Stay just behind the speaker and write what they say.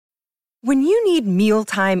When you need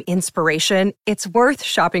mealtime inspiration, it's worth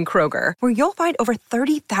shopping Kroger, where you'll find over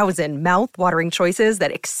 30,000 mouth-watering choices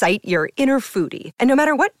that excite your inner foodie. And no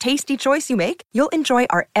matter what tasty choice you make, you'll enjoy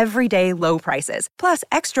our everyday low prices, plus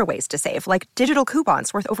extra ways to save, like digital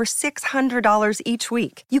coupons worth over $600 each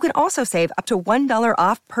week. You can also save up to $1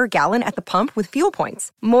 off per gallon at the pump with fuel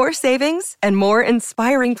points. More savings and more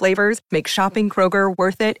inspiring flavors make shopping Kroger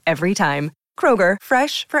worth it every time. Kroger,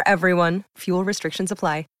 fresh for everyone. Fuel restrictions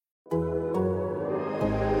apply.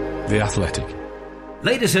 The Athletic.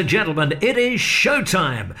 Ladies and gentlemen, it is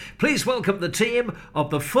showtime. Please welcome the team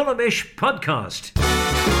of the Fulhamish podcast.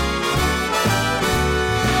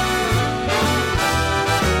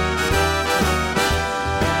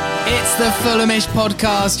 It's the Fulhamish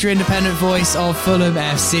podcast, your independent voice of Fulham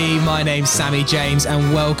FC. My name's Sammy James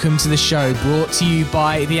and welcome to the show, brought to you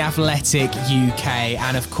by The Athletic UK.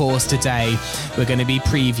 And of course today we're going to be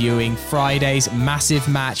previewing Friday's massive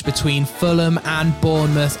match between Fulham and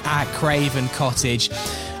Bournemouth at Craven Cottage.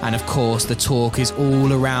 And of course, the talk is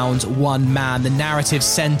all around one man. The narrative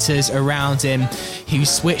centres around him, who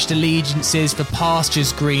switched allegiances for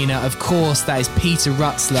pastures greener. Of course, that is Peter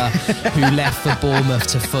Rutzler, who left for Bournemouth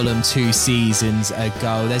to Fulham 2 seasons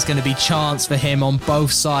ago. There's going to be chance for him on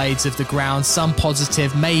both sides of the ground. Some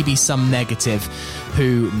positive, maybe some negative.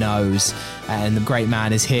 Who knows? And the great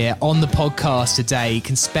man is here on the podcast today. He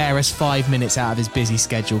can spare us 5 minutes out of his busy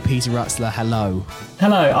schedule. Peter Rutzler, hello.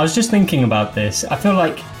 Hello, I was just thinking about this. I feel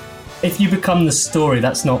like if you become the story,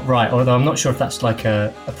 that's not right. Although I'm not sure if that's like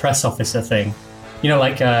a press officer thing. You know,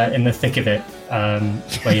 like in The Thick of It,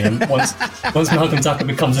 where, you know, once Malcolm Tucker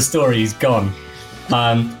becomes a story, he's gone.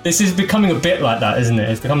 This is becoming a bit like that, isn't it?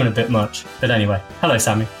 It's becoming a bit much. But anyway, hello,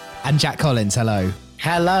 Sammy. And Jack Collins, hello.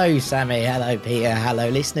 Hello, Sammy. Hello, Peter. Hello,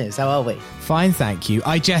 listeners. How are we? Fine, thank you.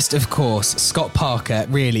 I jest, of course. Scott Parker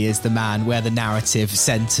really is the man where the narrative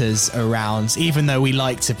centres around, even though we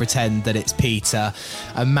like to pretend that it's Peter.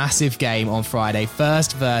 A massive game on Friday.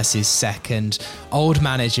 First versus second. Old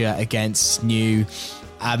manager against new.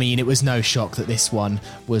 I mean, it was no shock that this one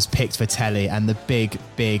was picked for telly and the big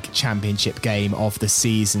championship game of the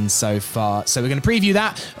season so far. So we're going to preview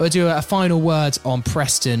that. We'll do a final word on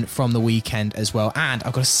Preston from the weekend as well. And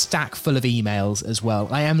I've got a stack full of emails as well.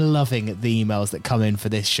 I am loving the emails that come in for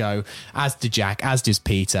this show, as do Jack, as does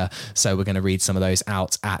Peter. So we're going to read some of those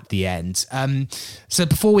out at the end. So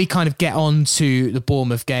before we kind of get on to the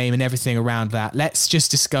Bournemouth game and everything around that, let's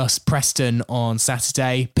just discuss Preston on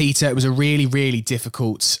Saturday. Peter, it was a really, really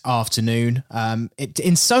difficult afternoon.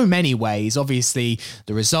 In so many ways. Obviously,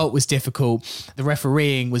 the result was difficult. The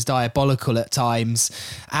refereeing was diabolical at times.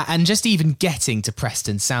 And just even getting to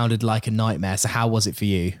Preston sounded like a nightmare. So how was it for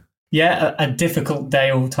you? Yeah, a difficult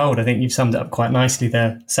day all told. I think you've summed it up quite nicely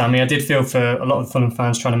there, Sammy. I did feel for a lot of Fulham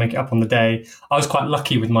fans trying to make it up on the day. I was quite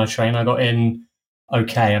lucky with my train. I got in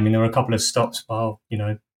okay. I mean, there were a couple of stops while, you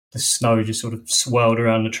know, the snow just sort of swirled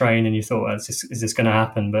around the train and you thought, is this going to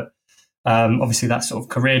happen? But obviously that sort of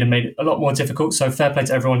careered and made it a lot more difficult. So fair play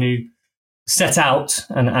to everyone who set out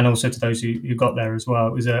and also to those who got there as well.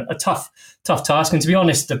 It was a tough task. And to be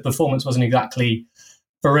honest, the performance wasn't exactly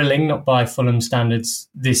thrilling, not by Fulham standards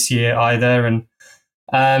this year either. And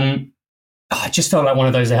I just felt like one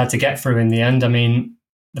of those they had to get through in the end. I mean,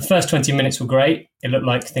 the first 20 minutes were great. It looked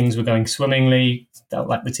like things were going swimmingly. Felt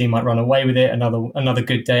like the team might run away with it. Another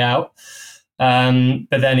good day out.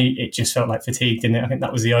 But then it just felt like fatigue, didn't it? I think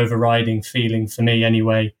that was the overriding feeling for me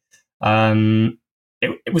anyway.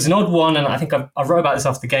 It was an odd one, and I think I wrote about this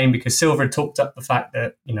after the game because Silva had talked up the fact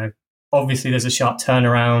that, you know, obviously there's a sharp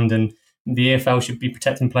turnaround and the EFL should be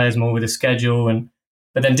protecting players more with a schedule,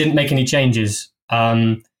 but then didn't make any changes,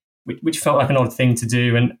 which felt like an odd thing to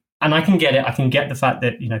do. And I can get it. I can get the fact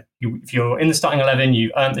that, you know, if you're in the starting 11,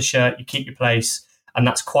 you earned the shirt, you keep your place, and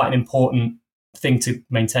that's quite an important thing to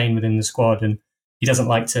maintain within the squad, and he doesn't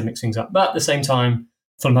like to mix things up. But at the same time,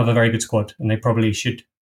 Fulham have a very good squad and they probably should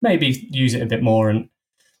maybe use it a bit more. And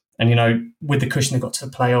you know, with the cushion they got to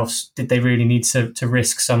the playoffs, did they really need to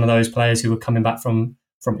risk some of those players who were coming back from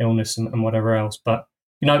illness and whatever else? But,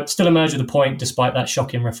 you know, still emerged with a point despite that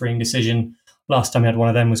shocking refereeing decision. Last time we had one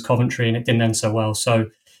of them was Coventry and it didn't end so well. So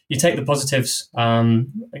you take the positives,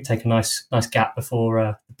 take a nice gap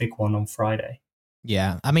before the big one on Friday.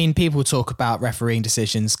 Yeah, I mean, people talk about refereeing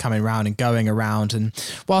decisions coming around and going around. And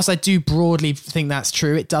whilst I do broadly think that's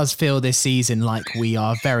true, it does feel this season like we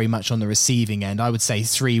are very much on the receiving end. I would say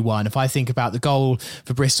 3-1. If I think about the goal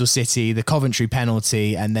for Bristol City, the Coventry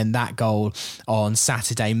penalty, and then that goal on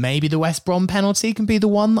Saturday, maybe the West Brom penalty can be the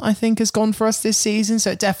one that I think has gone for us this season.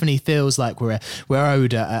 So it definitely feels like we're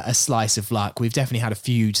owed a slice of luck. We've definitely had a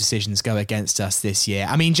few decisions go against us this year.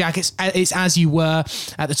 I mean, Jack, it's as you were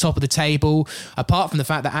at the top of the table. Apart from the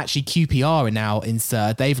fact that actually QPR are now in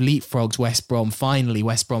third, they've leapfrogged West Brom. Finally,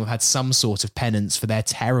 West Brom have had some sort of penance for their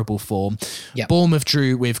terrible form. Yep. Bournemouth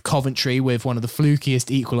drew with Coventry with one of the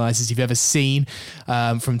flukiest equalisers you've ever seen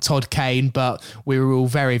from Todd Kane, but we were all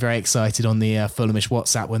very, very excited on the Fulhamish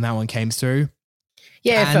WhatsApp when that one came through.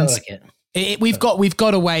 Yeah, it felt like it. We've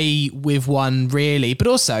got away with one, really, but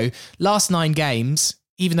also last 9 games,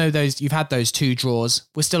 even though you've had those 2 draws,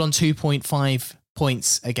 we're still on 2.5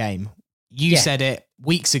 points a game. You said it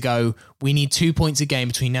weeks ago, we need 2 points a game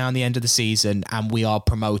between now and the end of the season, and we are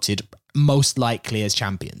promoted most likely as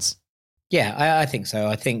champions. Yeah, I think so.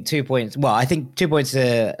 I think 2 points. Well, I think 2 points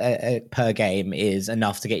per game is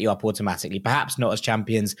enough to get you up automatically. Perhaps not as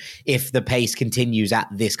champions if the pace continues at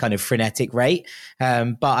this kind of frenetic rate.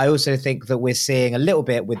 But I also think that we're seeing a little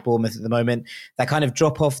bit with Bournemouth at the moment, that kind of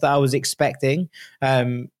drop off that I was expecting.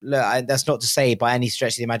 Look, that's not to say by any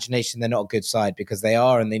stretch of the imagination they're not a good side, because they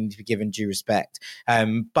are, and they need to be given due respect.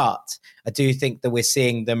 But I do think that we're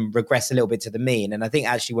seeing them regress a little bit to the mean. And I think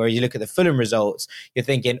actually where you look at the Fulham results, you're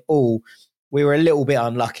thinking, we were a little bit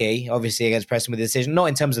unlucky, obviously, against Preston with the decision, not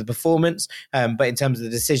in terms of the performance, but in terms of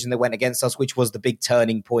the decision that went against us, which was the big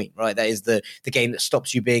turning point, right? That is the game that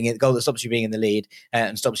stops you being in, the goal that stops you being in the lead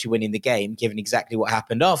and stops you winning the game, given exactly what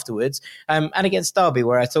happened afterwards. And against Derby,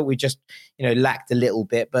 where I thought we just, lacked a little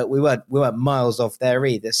bit, but we weren't miles off there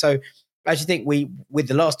either. So I actually think with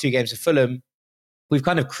the last 2 games of Fulham, we've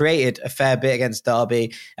kind of created a fair bit against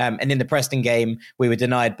Derby. And in the Preston game, we were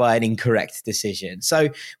denied by an incorrect decision. So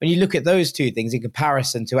when you look at those 2 things in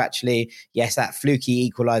comparison to actually, yes, that fluky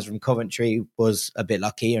equaliser from Coventry was a bit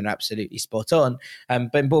lucky and absolutely spot on.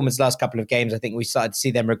 But in Bournemouth's last couple of games, I think we started to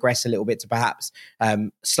see them regress a little bit to perhaps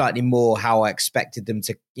slightly more how I expected them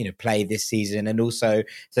to play this season, and also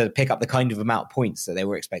to pick up the kind of amount of points that they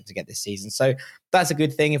were expected to get this season. So that's a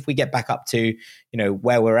good thing. If we get back up to,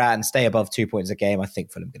 where we're at and stay above 2 points a game, I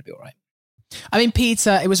think Fulham are going to be all right. I mean,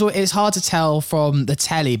 Peter, it was hard to tell from the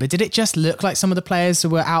telly, but did it just look like some of the players who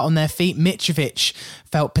were out on their feet? Mitrovic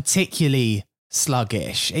felt particularly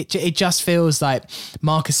sluggish. It just feels like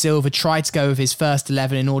Marcus Silva tried to go with his first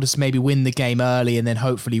 11 in order to maybe win the game early and then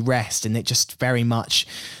hopefully rest, and it just very much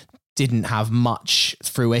didn't have much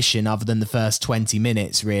fruition other than the first 20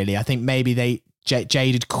 minutes, really. I think maybe they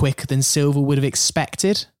jaded quicker than Silva would have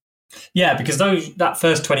expected. Yeah, because that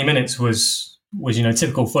first 20 minutes was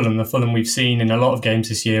typical Fulham, the Fulham we've seen in a lot of games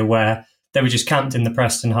this year, where they were just camped in the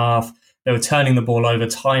Preston half. They were turning the ball over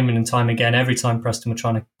time and time again. Every time Preston were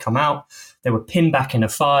trying to come out, they were pinned back in a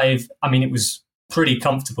 5. I mean, it was pretty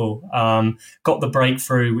comfortable. Got the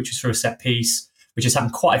breakthrough, which was through a set piece, which has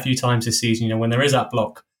happened quite a few times this season. When there is that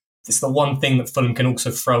block, it's the one thing that Fulham can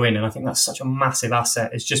also throw in, and I think that's such a massive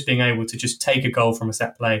asset, is just being able to just take a goal from a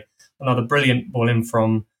set play. Another brilliant ball in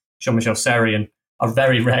from Jean-Michel Seri, and a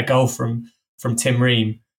very rare goal from Tim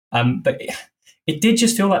Ream. But it did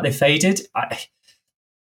just feel like they faded.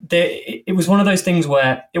 It was one of those things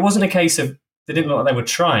where it wasn't a case of they didn't look like they were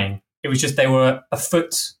trying. It was just they were a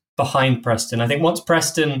foot behind Preston. I think once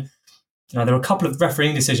Preston, there were a couple of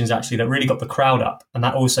refereeing decisions actually that really got the crowd up, and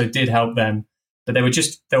that also did help them. But they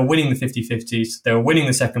were winning the 50-50s. They were winning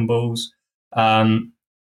the second balls.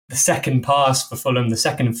 The second pass for Fulham, the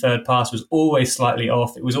second and third pass was always slightly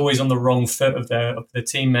off. It was always on the wrong foot of their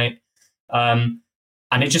teammate. And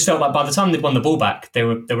it just felt like by the time they'd won the ball back, they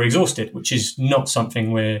were exhausted, which is not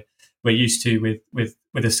something we're used to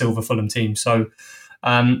with a Silva Fulham team. So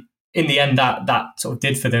in the end, that sort of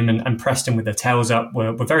did for them. And Preston, with their tails up,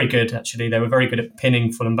 were very good, actually. They were very good at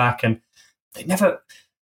pinning Fulham back. And they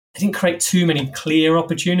didn't create too many clear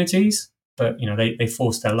opportunities, but they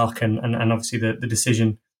forced their luck, and obviously the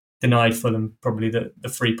decision denied Fulham probably the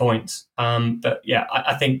 3 points. But yeah,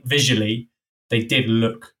 I think visually they did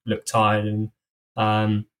look tired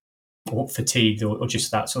and or fatigued, or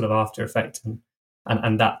just that sort of after effect,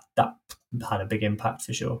 and that had a big impact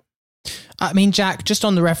for sure. I mean, Jack, just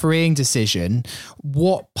on the refereeing decision,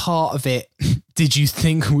 what part of it did you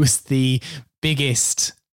think was the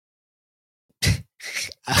biggest?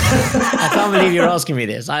 I can't believe you're asking me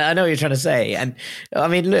this. I know what you're trying to say. And I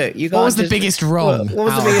mean, look, you guys. What was the biggest wrong? What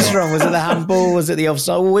was the biggest wrong? Was it the handball? Was it the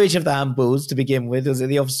offside? Well, which of the handballs to begin with? Was it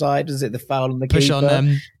the offside? Was it the foul on the push keeper?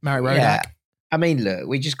 On Marek Rodak? Yeah. I mean, look,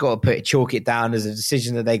 we just got to chalk it down as a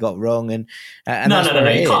decision that they got wrong, and no.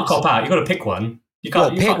 You can't cop out. You got to pick one. You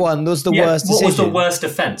can't pick one. Was the worst decision. What was the worst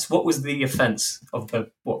offence? What was the offence of the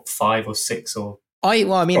 5 or 6 or? I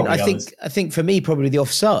think for me probably the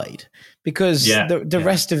offside, because the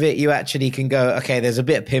rest of it you actually can go, okay, there's a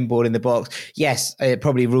bit of pinball in the box. Yes, it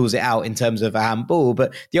probably rules it out in terms of a handball,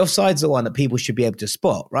 but the offside's the one that people should be able to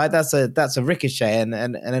spot, right? That's a ricochet and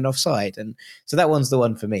an offside, and so that one's the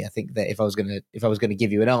one for me. I think that if I was gonna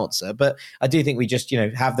give you an answer, but I do think we just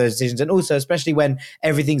have those decisions, and also especially when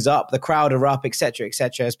everything's up, the crowd are up, etc.,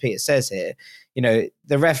 as Peter says here.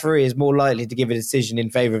 The referee is more likely to give a decision in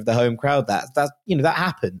favour of the home crowd. That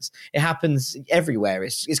happens. It happens everywhere.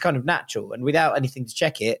 It's kind of natural, and without anything to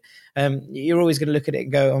check it, you're always going to look at it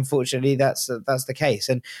and go, unfortunately, that's the case.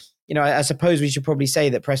 And I suppose we should probably say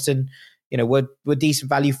that Preston, were decent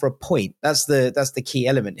value for a point. That's the key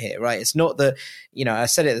element here, right? It's not that I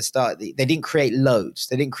said it at the start. They didn't create loads.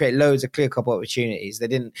 They didn't create loads of clear cut opportunities. They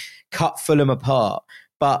didn't cut Fulham apart,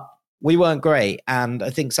 but we weren't great. And I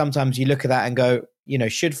think sometimes you look at that and go,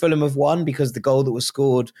 should Fulham have won because the goal that was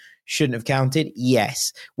scored shouldn't have counted?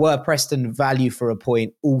 Yes. Were Preston value for a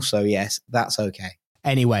point? Also, yes. That's okay.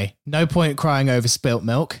 Anyway, no point crying over spilt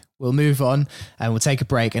milk. We'll move on and we'll take a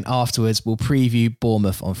break, and afterwards we'll preview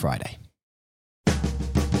Bournemouth on Friday.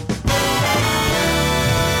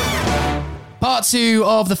 Part 2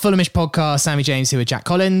 of the Fulhamish podcast. Sammy James here with Jack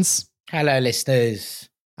Collins. Hello, listeners.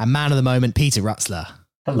 And man of the moment, Peter Rutzler.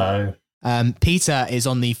 Hello. Peter is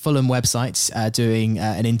on the Fulham website doing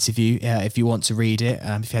an interview if you want to read it.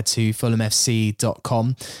 If you head to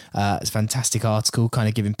fulhamfc.com, it's a fantastic article kind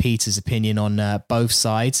of giving Peter's opinion on both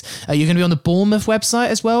sides. You're going to be on the Bournemouth website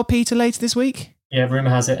as well, Peter, later this week? Yeah,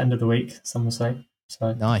 rumour has it end of the week, some will say.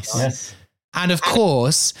 So nice. Yes. And of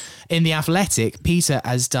course, in The Athletic, Peter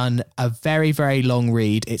has done a very, very long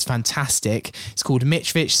read. It's fantastic. It's called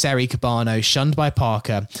Mitrovic, Seri, Cabano, Shunned by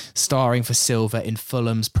Parker, starring for Silva in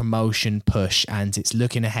Fulham's promotion push. And it's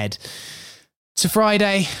looking ahead to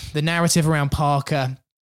Friday, the narrative around Parker,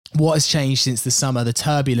 what has changed since the summer, the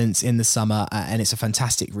turbulence in the summer, and it's a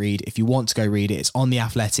fantastic read. If you want to go read it, it's on the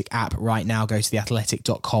Athletic app right now. Go to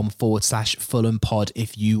theathletic.com/Fulham pod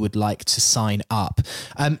if you would like to sign up.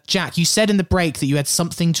 Jack, you said in the break that you had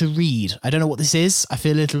something to read. I don't know what this is. I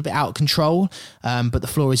feel a little bit out of control, but the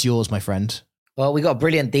floor is yours, my friend. Well, we got a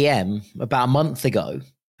brilliant DM about a month ago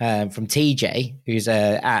from TJ, who's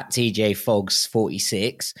at TJ Fogs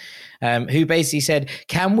 46, who basically said,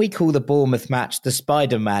 can we call the Bournemouth match the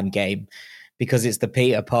Spider-Man game because it's the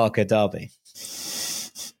Peter Parker derby?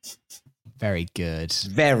 Very good.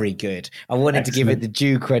 Very good. I wanted to give it the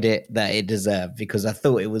due credit that it deserved because I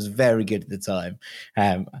thought it was very good at the time.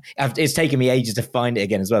 It's taken me ages to find it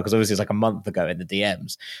again as well because obviously it's like a month ago in the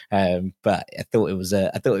DMs. But I thought it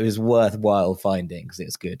was worthwhile finding because it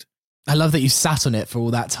was good. I love that you sat on it for all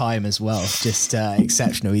that time as well. Just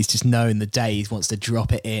exceptional. He's just known the day he wants to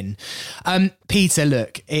drop it in. Peter,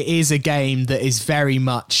 look, it is a game that is very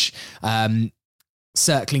much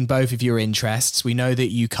circling both of your interests. We know that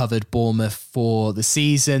you covered Bournemouth for the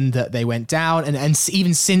season that they went down. And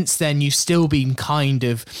even since then, you've still been kind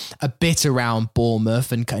of a bit around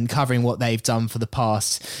Bournemouth and covering what they've done for the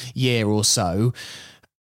past year or so.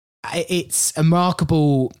 It's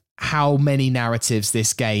remarkable how many narratives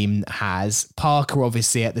this game has. Parker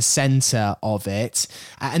obviously at the centre of it,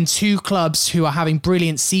 and two clubs who are having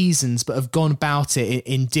brilliant seasons but have gone about it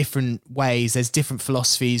in different ways. There's different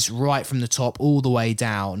philosophies right from the top all the way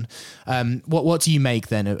down. What do you make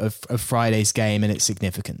then of Friday's game and its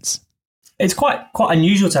significance? It's quite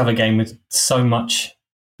unusual to have a game with so much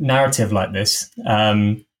narrative like this.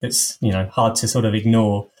 It's hard to sort of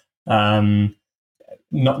ignore. Nothing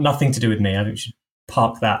to do with me. I think we should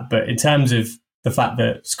park that. But in terms of the fact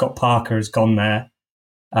that Scott Parker has gone there,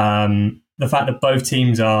 the fact that both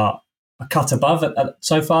teams are cut above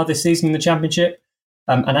so far this season in the Championship,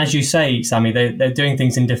 and as you say, Sammy, they're doing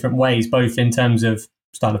things in different ways, both in terms of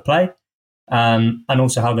style of play and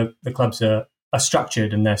also how the clubs are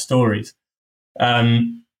structured and their stories.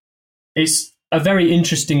 It's a very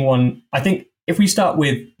interesting one. I think if we start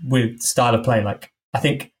with style of play, I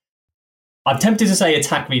think I'm tempted to say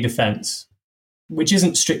attack v defence, which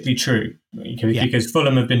isn't strictly true because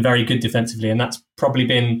Fulham have been very good defensively, and that's probably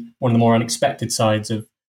been one of the more unexpected sides of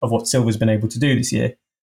what Silva's been able to do this year.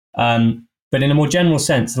 But in a more general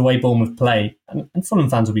sense, the way Bournemouth play, and Fulham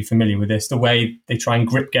fans will be familiar with this, the way they try and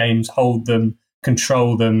grip games, hold them,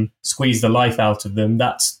 control them, squeeze the life out of them,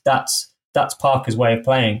 that's Parker's way of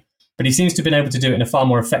playing. But he seems to have been able to do it in a far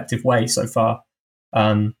more effective way so far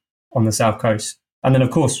on the South Coast. And then,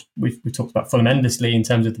 of course, we've talked about Fulham endlessly in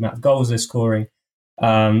terms of the amount of goals they're scoring.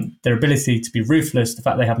 their ability to be ruthless, the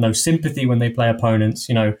fact they have no sympathy when they play opponents.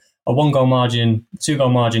 You know, a 1-goal margin, 2-goal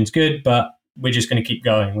margin's good, but we're just going to keep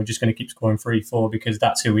going. We're just going to keep scoring 3-4 because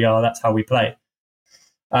that's who we are. That's how we play.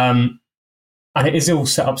 And it is all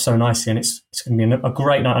set up so nicely, and it's going to be a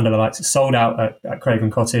great night under the lights. It's sold out at Craven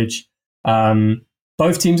Cottage.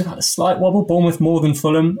 Both teams have had a slight wobble. Bournemouth more than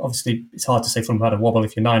Fulham. Obviously, it's hard to say Fulham had a wobble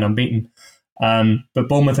if you're 9 unbeaten. But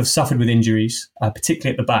Bournemouth have suffered with injuries,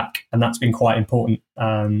 particularly at the back, and that's been quite important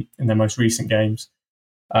in their most recent games.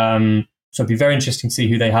 So it'd be very interesting to see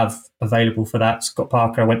who they have available for that. Scott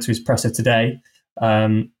Parker, I went to his presser today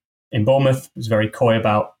in Bournemouth, was very coy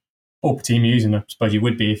about Opportunities, and I suppose you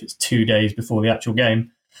would be if it's 2 days before the actual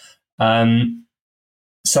game.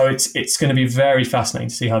 So it's going to be very fascinating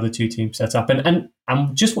to see how the two teams set up and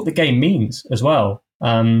just what the game means as well.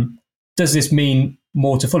 Does this mean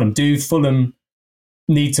more to Fulham? Do Fulham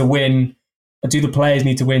need to win? Do the players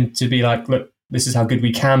need to win to be like, look, this is how good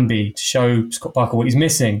we can be, to show Scott Parker what he's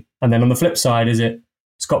missing? And then on the flip side, is it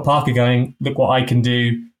Scott Parker going, look what I can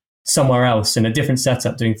do somewhere else in a different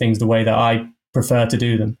setup, doing things the way that I prefer to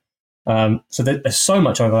do them? So there's so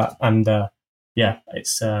much overlap, and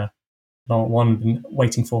it's one I've been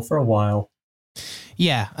waiting for a while.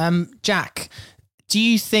 Yeah, Jack, do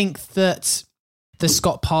you think that the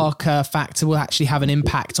Scott Parker factor will actually have an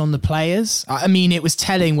impact on the players? I mean, it was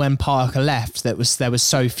telling when Parker left that there was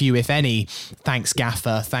so few, if any. Thanks,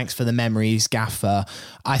 Gaffer. Thanks for the memories, Gaffer.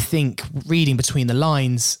 I think reading between the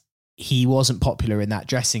lines, he wasn't popular in that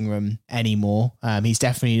dressing room anymore. He's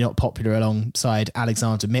definitely not popular alongside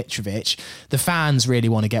Alexander Mitrovic. The fans really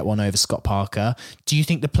want to get one over Scott Parker. Do you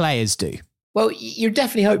think the players do? Well, you'd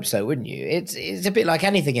definitely hope so, wouldn't you? It's a bit like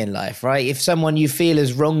anything in life, right? If someone you feel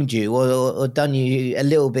has wronged you or done you a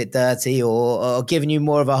little bit dirty or given you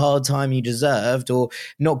more of a hard time you deserved or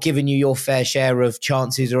not given you your fair share of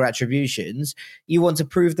chances or attributions, you want to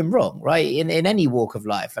prove them wrong, right? In any walk of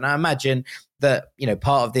life. And I imagine that, you know,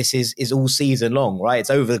 part of this is all season long, right?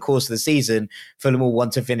 It's over the course of the season. Fulham will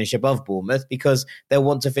want to finish above Bournemouth because they'll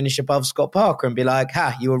want to finish above Scott Parker and be like,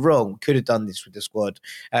 you were wrong. Could have done this with the squad.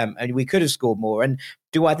 And we could have scored more. And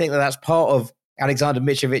do I think that that's part of Alexander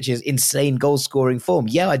Mitrovic's insane goal scoring form?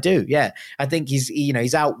 Yeah, I do. Yeah. I think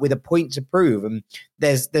he's out with a point to prove, and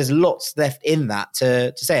there's lots left in that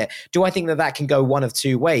to say it. Do I think that can go one of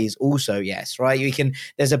two ways? Also, yes, right?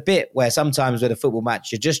 There's a bit where sometimes with a football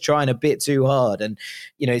match, you're just trying a bit too hard, and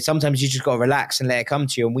sometimes you just got to relax and let it come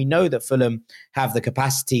to you. And we know that Fulham have the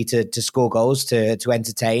capacity to score goals, to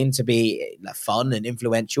entertain, to be fun and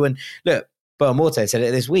influential. And look, Boa Morte said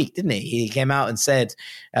it this week, didn't he? He came out and said,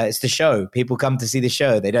 it's the show. People come to see the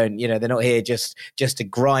show. They don't, they're not here just to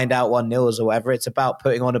grind out 1-0s or whatever. It's about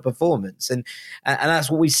putting on a performance. And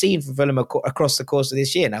that's what we've seen from Fulham across the course of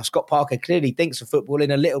this year. Now, Scott Parker clearly thinks of football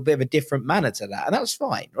in a little bit of a different manner to that. And that's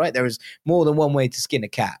fine, right? There is more than one way to skin a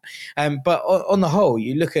cat. But on the whole,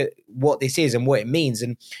 you look at what this is and what it means.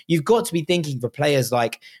 And you've got to be thinking for players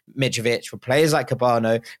like Mitrovic, for players like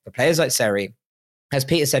Cabano, for players like Seri. As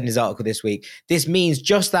Peter said in his article this week, this means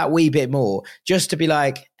just that wee bit more, just to be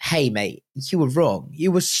like, hey, mate, you were wrong.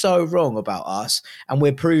 You were so wrong about us. And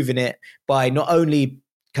we're proving it by not only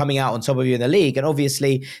coming out on top of you in the league. And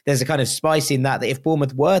obviously, there's a kind of spice in that if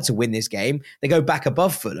Bournemouth were to win this game, they go back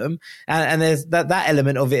above Fulham. And there's that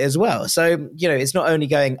element of it as well. So, it's not only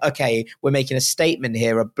going, okay, we're making a statement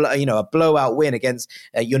here, a blowout win against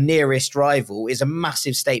your nearest rival is a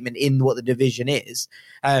massive statement in what the division is.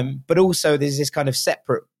 But also there's this kind of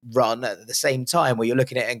separate run at the same time where you're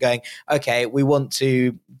looking at it and going, okay, we want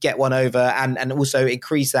to get one over and also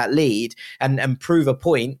increase that lead and prove a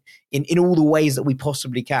point in all the ways that we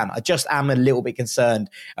possibly can. I just am a little bit concerned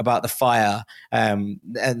about the fire and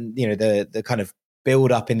the kind of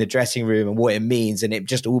build up in the dressing room and what it means, and it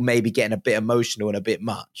just all maybe getting a bit emotional and a bit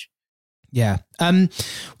much. Yeah.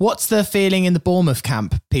 What's the feeling in the Bournemouth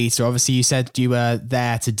camp, Peter? Obviously you said you were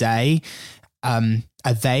there today.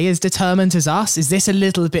 Are they as determined as us? Is this a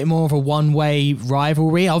little bit more of a one-way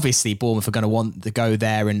rivalry? Obviously, Bournemouth are going to want to go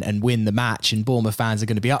there and win the match, and Bournemouth fans are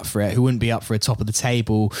going to be up for it, who wouldn't be up for a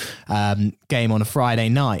top-of-the-table game on a Friday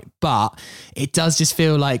night. But it does just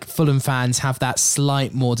feel like Fulham fans have that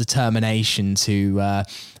slight more determination to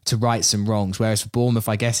right some wrongs, whereas for Bournemouth,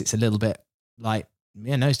 I guess it's a little bit like,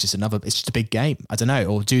 it's just a big game. I don't know.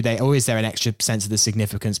 Or is there an extra sense of the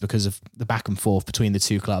significance because of the back and forth between the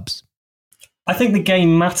two clubs? I think the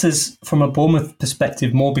game matters from a Bournemouth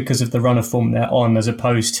perspective more because of the run of form they're on as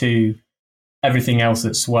opposed to everything else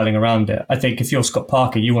that's swirling around it. I think if you're Scott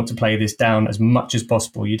Parker, you want to play this down as much as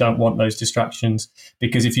possible. You don't want those distractions,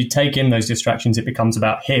 because if you take in those distractions, it becomes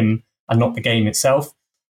about him and not the game itself.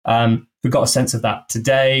 We got a sense of that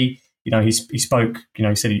today. he spoke,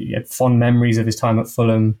 he said he had fond memories of his time at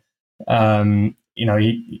Fulham.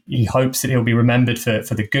 He hopes that he'll be remembered for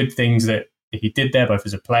the good things that he did there, both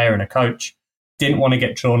as a player and a coach. Didn't want to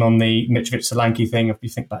get drawn on the Mitrovic-Solanke thing. If you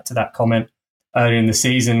think back to that comment earlier in the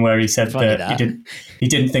season where he said that he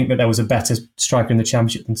didn't think that there was a better striker in the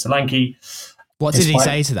Championship than Solanke. What did he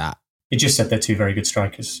say to that? He just said they're two very good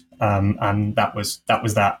strikers, and that was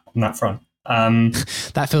that on that front.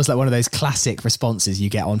 That feels like one of those classic responses you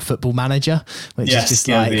get on Football Manager, which is just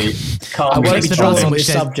like, I won't be drawn on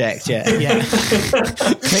this subject. Yeah.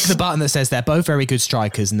 Click the button that says they're both very good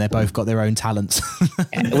strikers and they're both got their own talents.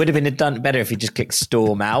 It would have been done better if you just clicked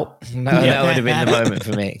storm out. That would have been the moment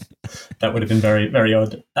for me. That would have been very, very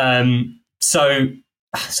odd. So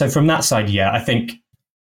from that side, I think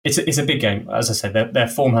it's a big game. As I said, their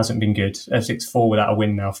form hasn't been good. It's 6-4 without a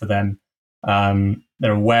win now for them.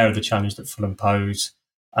 They're aware of the challenge that Fulham pose.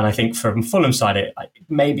 And I think from Fulham's side,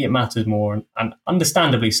 maybe it matters more, and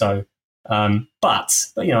understandably so. But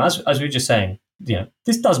as we were just saying,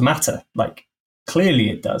 this does matter. Like, clearly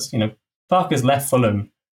it does. Parker's left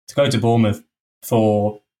Fulham to go to Bournemouth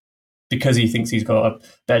because he thinks he's got a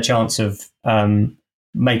better chance of building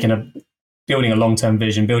a long-term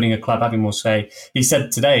vision, building a club, having more say. He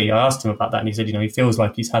said today, I asked him about that, and he said, he feels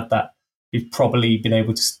like he's had that. He's probably been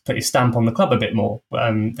able to put his stamp on the club a bit more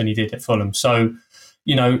than he did at Fulham. So,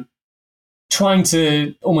 trying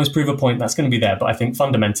to almost prove a point, that's going to be there. But I think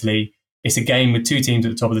fundamentally, it's a game with two teams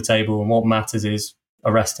at the top of the table, and what matters is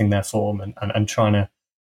arresting their form and trying to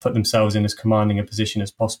put themselves in as commanding a position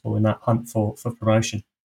as possible in that hunt for promotion.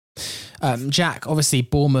 Jack, obviously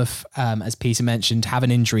Bournemouth, as Peter mentioned, have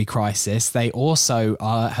an injury crisis. They also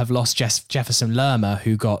have lost Jefferson Lerma,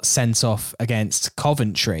 who got sent off against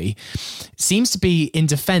Coventry. Seems to be in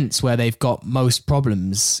defence where they've got most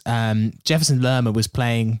problems. Jefferson Lerma was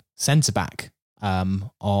playing centre-back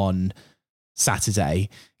on Saturday.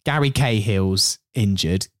 Gary Cahill's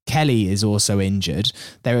injured. Kelly is also injured.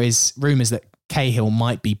 There is rumours that Cahill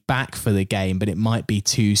might be back for the game, but it might be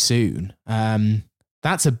too soon.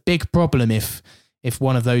 That's a big problem if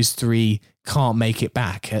one of those three can't make it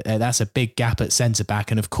back. That's a big gap at centre-back.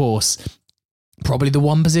 And of course, probably the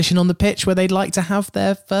one position on the pitch where they'd like to have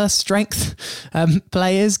their first strength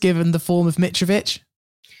players, given the form of Mitrovic.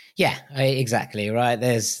 Yeah, exactly right.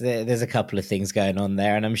 There's a couple of things going on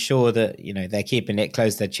there, and I'm sure that they're keeping it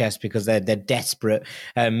close to their chest because they're desperate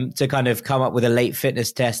to kind of come up with a late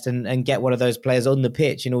fitness test and get one of those players on the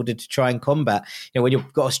pitch in order to try and combat. When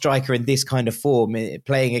you've got a striker in this kind of form,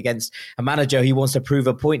 playing against a manager who wants to prove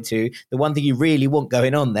a point to, the one thing you really want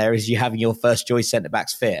going on there is you having your first choice centre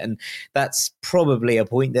backs fit, and that's probably a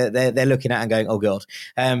point that they're looking at and going, oh god.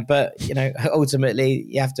 But ultimately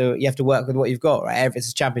you have to work with what you've got. Right, if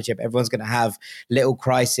it's a championship, everyone's going to have little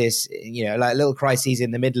crises, like little crises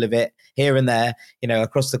in the middle of it, here and there,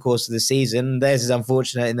 across the course of the season. Theirs is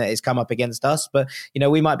unfortunate in that it's come up against us, but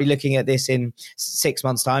we might be looking at this in 6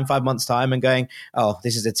 months' time, 5 months' time, and going, oh,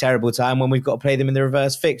 this is a terrible time when we've got to play them in the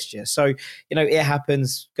reverse fixture. So, it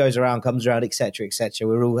happens, goes around, comes around, etc., etc.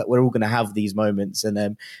 We're all going to have these moments,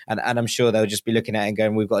 and I'm sure they'll just be looking at it and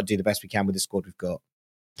going, we've got to do the best we can with the squad we've got.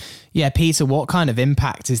 Yeah, Peter, what kind of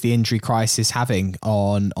impact is the injury crisis having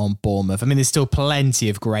on Bournemouth? I mean, there's still plenty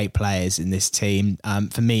of great players in this team.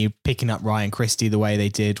 For me, picking up Ryan Christie the way they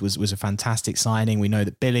did was a fantastic signing. We know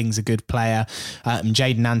that Billing's a good player.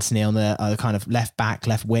 Jadon Anthony on the kind of left back,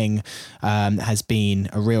 left wing has been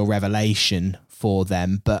a real revelation for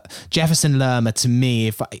them. But Jefferson Lerma, to me,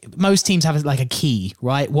 if most teams have like a key,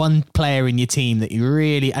 right? One player in your team that you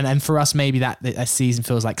really, and for us, maybe that season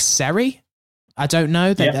feels like Seri. I don't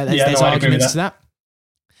know. There's arguments to that.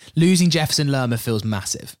 Losing Jefferson Lerma feels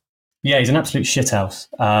massive. Yeah, he's an absolute shithouse.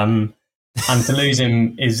 And to lose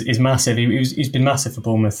him is massive. He's been massive for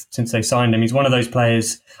Bournemouth since they signed him. He's one of those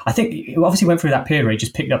players, I think, he obviously went through that period where he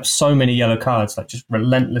just picked up so many yellow cards, like just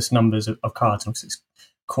relentless numbers of cards. And it's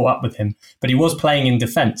caught up with him. But he was playing in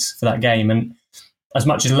defence for that game. And as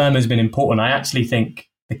much as Lerma's been important, I actually think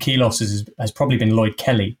the key loss has probably been Lloyd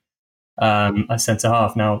Kelly at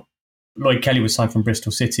centre-half. Now, Lloyd Kelly was signed from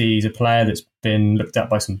Bristol City. He's a player that's been looked at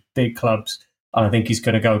by some big clubs, and I think he's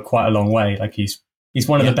going to go quite a long way. Like he's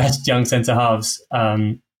one of the best young centre halves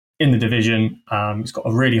in the division. He's got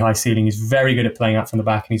a really high ceiling. He's very good at playing out from the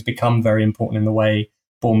back, and he's become very important in the way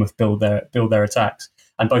Bournemouth build their attacks.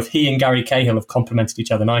 And both he and Gary Cahill have complemented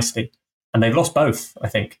each other nicely, and they've lost both, I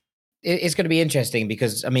think. It's going to be interesting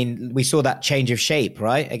because, I mean, we saw that change of shape,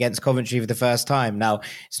 right, against Coventry for the first time. Now,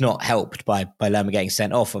 it's not helped by Lerma getting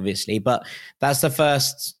sent off, obviously, but that's the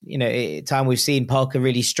first, time we've seen Parker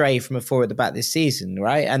really stray from a four at the back this season,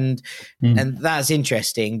 right? And that's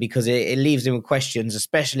interesting because it leaves him with questions,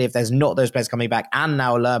 especially if there's not those players coming back and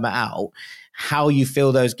now Lerma out, how you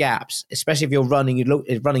fill those gaps, especially if you're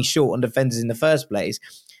running short on defenders in the first place.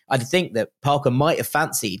 I'd think that Parker might have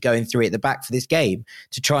fancied going three at the back for this game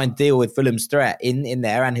to try and deal with Fulham's threat in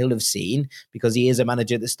there, and he'll have seen, because he is a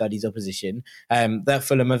manager that studies opposition, that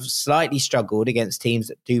Fulham have slightly struggled against teams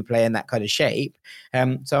that do play in that kind of shape.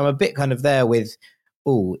 So I'm a bit kind of there with,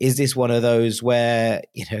 is this one of those where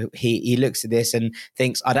he looks at this and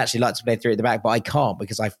thinks, I'd actually like to play three at the back, but I can't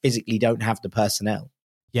because I physically don't have the personnel.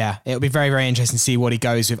 Yeah, it'll be very, very interesting to see what he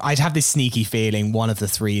goes with. I'd have this sneaky feeling one of the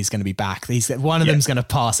three is going to be back. One of them's going to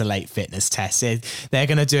pass a late fitness test. They're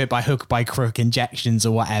going to do it by hook, by crook, injections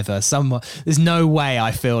or whatever. There's no way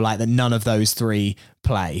I feel like that none of those three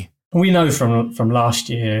play. We know from last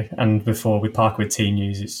year and before with Parker with Team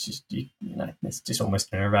News, it's just it's just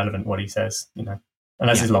almost irrelevant what he says,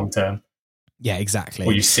 unless it's long term. Yeah, exactly.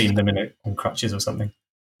 Or you've seen them on crutches or something.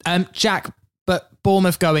 Jack. But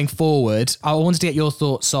Bournemouth going forward, I wanted to get your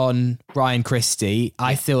thoughts on Ryan Christie.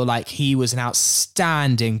 I feel like he was an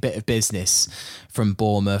outstanding bit of business from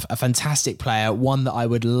Bournemouth, a fantastic player, one that I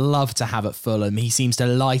would love to have at Fulham. He seems to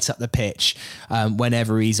light up the pitch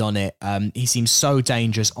whenever he's on it. He seems so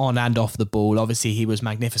dangerous on and off the ball. Obviously, he was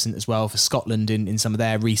magnificent as well for Scotland in some of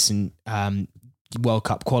their recent World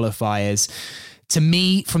Cup qualifiers. To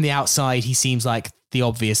me, from the outside, he seems like the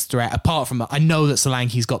obvious threat, apart from, I know that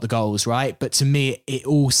Solanke's got the goals, right? But to me, it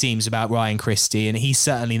all seems about Ryan Christie, and he's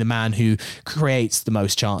certainly the man who creates the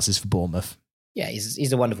most chances for Bournemouth. Yeah,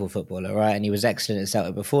 he's a wonderful footballer, right? And he was excellent at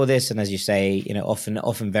Celtic before this, and as you say,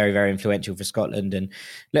 often very, very influential for Scotland. And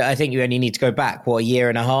look, I think you only need to go back a year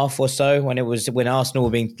and a half or so when Arsenal were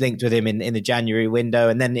being linked with him in the January window,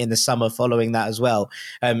 and then in the summer following that as well.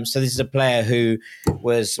 So this is a player who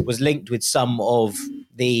was linked with some of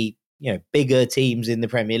the bigger teams in the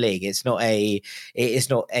Premier League. It's not a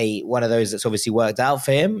one of those that's obviously worked out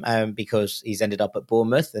for him because he's ended up at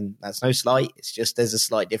Bournemouth, and that's no slight. It's just there's a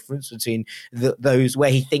slight difference between those where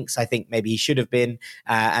he thinks, I think maybe he should have been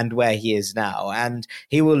and where he is now. And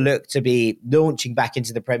he will look to be launching back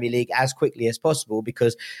into the Premier League as quickly as possible,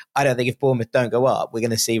 because I don't think if Bournemouth don't go up, we're going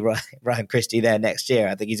to see Ryan Christie there next year.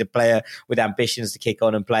 I think he's a player with ambitions to kick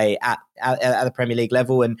on and play at the Premier League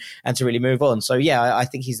level and to really move on. So yeah, I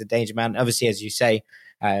think he's the danger man. Obviously, as you say,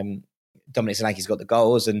 Dominic Solanke's got the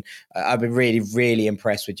goals, and I've been really, really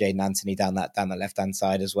impressed with Jayden Anthony down that left-hand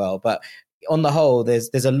side as well. But on the whole, there's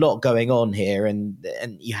a lot going on here, and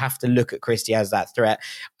you have to look at Christie as that threat.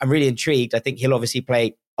 I'm really intrigued. I think he'll obviously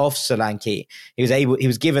play off Solanke. He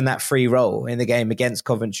was given that free role in the game against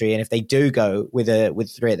Coventry, and if they do go with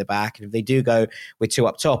three at the back, and if they do go with two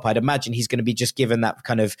up top, I'd imagine he's going to be just given that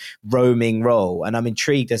kind of roaming role. And I'm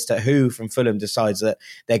intrigued as to who from Fulham decides that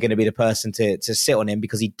they're going to be the person to sit on him,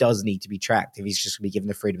 because he does need to be tracked if he's just going to be given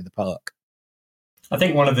the freedom of the park. I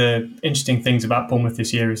think one of the interesting things about Bournemouth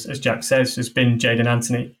this year, as Jack says, has been Jayden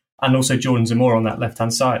Anthony and also Jordan Zamora on that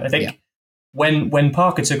left-hand side. I think when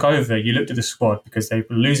Parker took over, you looked at the squad because they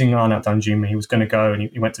were losing Arnaut Danjuma. He was going to go, and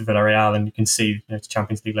he went to Villarreal, and you can see it's a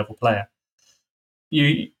Champions League level player.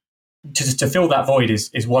 To fill that void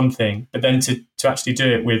is one thing, but then to actually do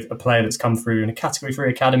it with a player that's come through in a Category 3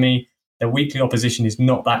 academy, their weekly opposition is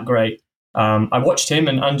not that great. I watched him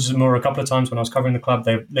and Andrew Zamora a couple of times when I was covering the club.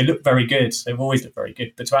 They look very good. They've always looked very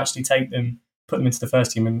good. But to actually take them, put them into the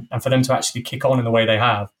first team, and for them to actually kick on in the way they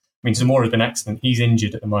have, I mean, Zamora's been excellent. He's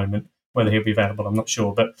injured at the moment. Whether he'll be available, I'm not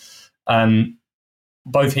sure. But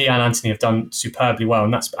both he and Anthony have done superbly well.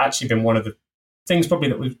 And that's actually been one of the things probably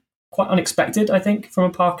that was quite unexpected, I think, from a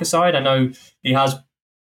Parker side. I know he has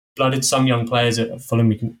blooded some young players at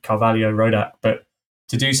Fulham, Carvalho, Rodak, but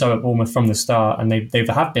to do so at Bournemouth from the start, and they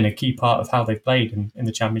have been a key part of how they've played in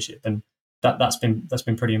the Championship, and that's been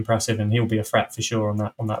pretty impressive. And he'll be a threat for sure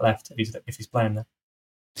on that left if he's playing there.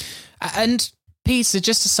 And Peter,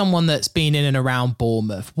 just as someone that's been in and around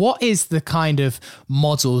Bournemouth, what is the kind of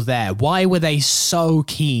model there? Why were they so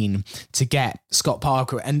keen to get Scott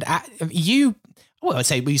Parker? And I'd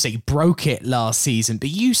say you broke it last season, but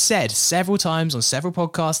you said several times on several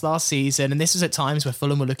podcasts last season, and this was at times where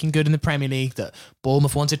Fulham were looking good in the Premier League, that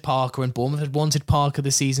Bournemouth wanted Parker, and Bournemouth had wanted Parker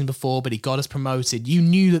the season before, but he got us promoted. You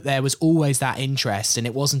knew that there was always that interest, and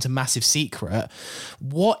it wasn't a massive secret.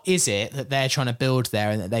 What is it that they're trying to build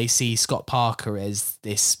there, and that they see Scott Parker as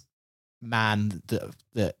this man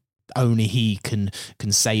that only he can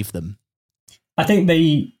save them? I think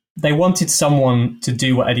they they wanted someone to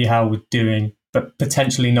do what Eddie Howe was doing, but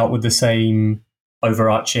potentially not with the same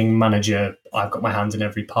overarching manager, I've got my hand in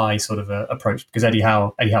every pie sort of approach, because Eddie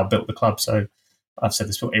Howe built the club. So I've said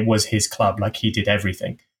this before, it was his club, like he did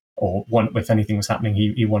everything, or if anything was happening,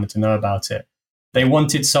 he wanted to know about it. They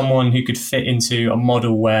wanted someone who could fit into a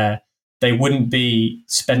model where they wouldn't be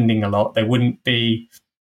spending a lot, they wouldn't be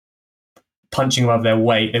punching above their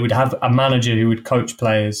weight. They would have a manager who would coach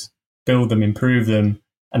players, build them, improve them,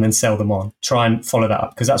 and then sell them on. Try and follow that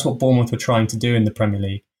up, because that's what Bournemouth were trying to do in the Premier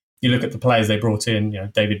League. You look at the players they brought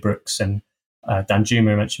in, David Brooks and Dan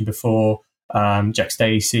Juma I mentioned before, Jack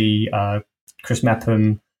Stacey, Chris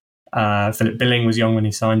Mepham, Philip Billing was young when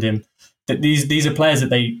he signed him. That these are players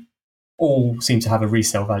that they all seem to have a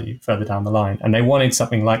resale value further down the line, and they wanted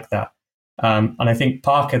something like that. And I think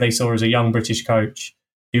Parker they saw as a young British coach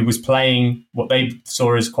who was playing what they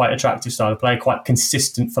saw as quite attractive style of play, quite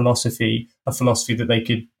consistent philosophy, a philosophy that they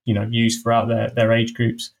could, use throughout their age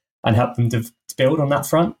groups and help them to build on that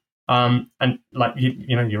front. And like,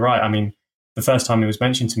 you're right. I mean, the first time it was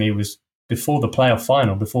mentioned to me was before the playoff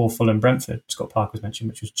final, before Fulham Brentford. Scott Parker was mentioned,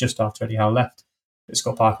 which was just after Eddie Howe left. But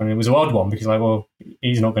Scott Parker, and it was an odd one because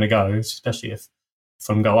he's not going to go, especially if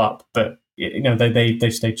Fulham go up. But, they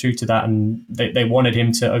stayed true to that, and they wanted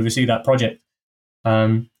him to oversee that project.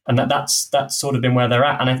 And that's sort of been where they're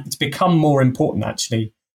at. And it's become more important,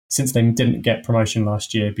 actually, since they didn't get promotion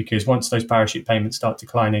last year, because once those parachute payments start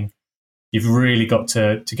declining, you've really got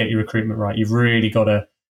to get your recruitment right. You've really got to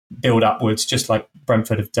build upwards, just like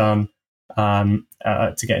Brentford have done,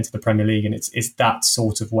 to get into the Premier League. And it's that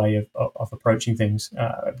sort of way of approaching things,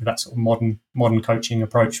 that sort of modern coaching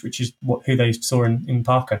approach, which is who they saw in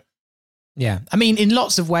Parker. Yeah. I mean, in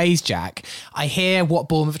lots of ways, Jack, I hear what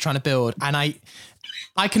Bournemouth are trying to build, and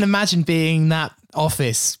I can imagine being that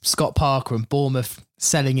office, Scott Parker and Bournemouth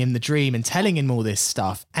selling him the dream and telling him all this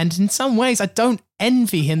stuff. And in some ways, I don't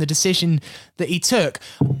envy him the decision that he took.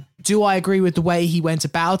 Do I agree with the way he went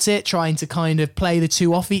about it, trying to kind of play the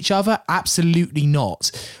two off each other? Absolutely not.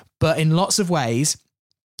 But in lots of ways,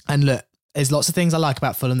 and look, there's lots of things I like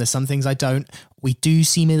about Fulham. There's some things I don't. We do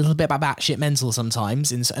seem a little bit batshit mental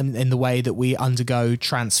sometimes in the way that we undergo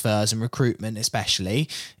transfers and recruitment, especially.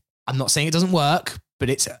 I'm not saying it doesn't work, but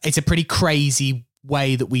it's a pretty crazy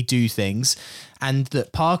way that we do things. And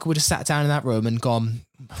that Parker would have sat down in that room and gone,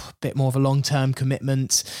 a bit more of a long-term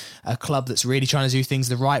commitment, a club that's really trying to do things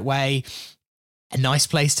the right way, a nice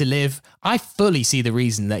place to live. I fully see the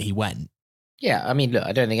reason that he went. Yeah, I mean, look,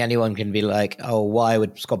 I don't think anyone can be like, oh, why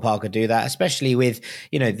would Scott Parker do that? Especially with,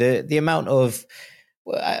 the amount of...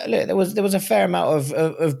 Look, there was a fair amount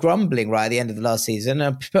of grumbling right at the end of the last season,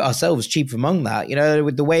 and put ourselves chief among that.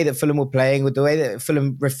 With the way that Fulham were playing, with the way that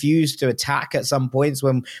Fulham refused to attack at some points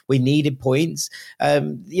when we needed points. There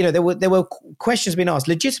were questions being asked,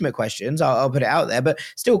 legitimate questions. I'll put it out there, but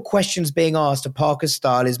still questions being asked of Parker's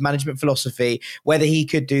style, his management philosophy, whether he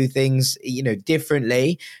could do things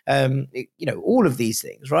differently. All of these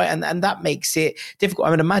things, right? And that makes it difficult.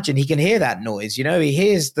 I mean, imagine he can hear that noise. He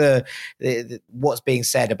hears the what's being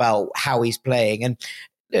said about how he's playing, and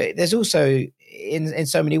there's also in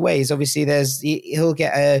so many ways, obviously he'll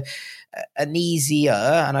get an easier,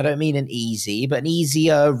 and I don't mean an easy, but an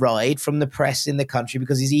easier ride from the press in the country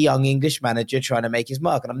because he's a young English manager trying to make his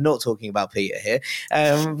mark. And I'm not talking about Peter here,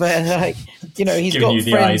 but he's got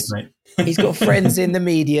friends. Eyes, mate. He's got friends in the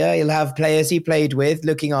media. He'll have players he played with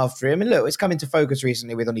looking after him. And look, it's come into focus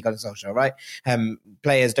recently with Ole Gunnar Solskjaer, right?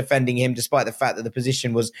 Players defending him despite the fact that the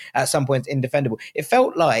position was at some points indefendable. It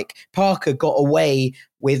felt like Parker got away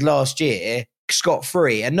with last year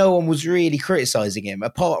scot-free, and no one was really criticising him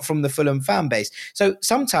apart from the Fulham fan base. So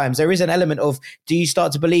sometimes there is an element of, do you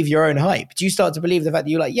start to believe your own hype? Do you start to believe the fact that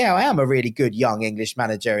you're like, yeah, I am a really good young English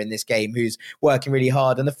manager in this game who's working really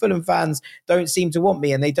hard, and the Fulham fans don't seem to want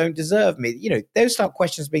me and they don't deserve me? Those type of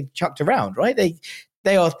questions being chucked around, right?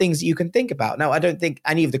 They are things that you can think about. Now, I don't think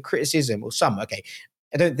any of the criticism, or some, okay,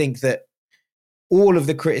 I don't think that all of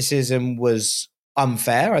the criticism was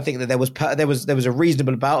unfair. I think that there was a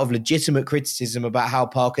reasonable amount of legitimate criticism about how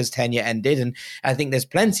Parker's tenure ended, and I think there's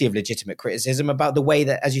plenty of legitimate criticism about the way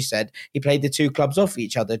that, as you said, he played the two clubs off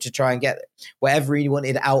each other to try and get whatever he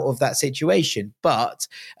wanted out of that situation. But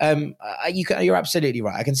you're absolutely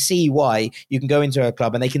right. I can see why you can go into a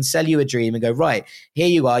club and they can sell you a dream and go, right, here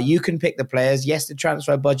you are, you can pick the players. Yes, the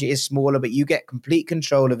transfer budget is smaller, but you get complete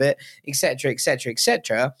control of it, etc., etc.,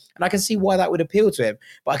 etc. And I can see why that would appeal to him.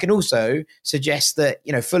 But I can also suggest suggests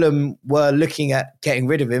that, Fulham were looking at getting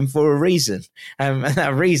rid of him for a reason. And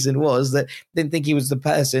that reason was that they didn't think he was the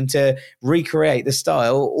person to recreate the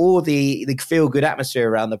style or the feel-good atmosphere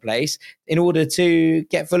around the place in order to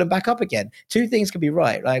get Fulham back up again. Two things can be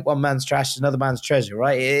right. Like, one man's trash is another man's treasure,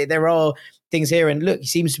 right? There are things here, and look, he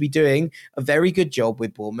seems to be doing a very good job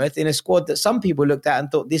with Bournemouth in a squad that some people looked at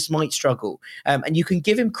and thought this might struggle. And you can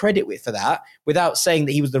give him credit for that without saying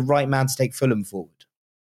that he was the right man to take Fulham forward.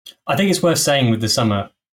 I think it's worth saying with the summer,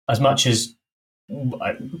 as much as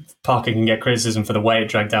Parker can get criticism for the way it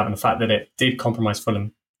dragged out and the fact that it did compromise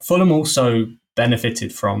Fulham, Fulham also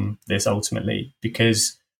benefited from this ultimately,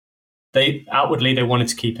 because they wanted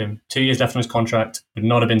to keep him. 2 years left on his contract, would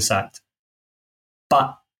not have been sacked.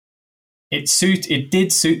 But it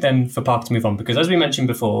did suit them for Parker to move on, because as we mentioned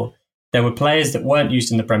before, there were players that weren't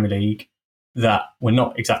used in the Premier League that were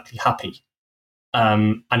not exactly happy.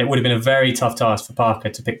 And it would have been a very tough task for Parker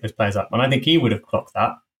to pick those players up. And I think he would have clocked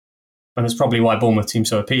that. And that's probably why Bournemouth seems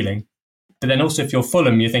so appealing. But then also, if you're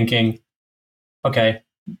Fulham, you're thinking, okay,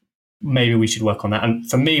 maybe we should work on that. And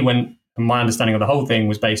for me, when my understanding of the whole thing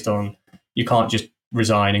was based on, you can't just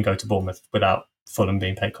resign and go to Bournemouth without Fulham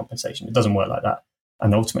being paid compensation. It doesn't work like that.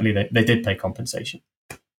 And ultimately, they did pay compensation.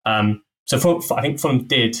 I think Fulham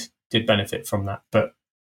did benefit from that. But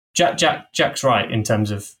Jack's right in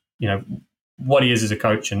terms of, what he is as a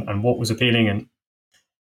coach and what was appealing. And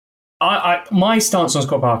my stance on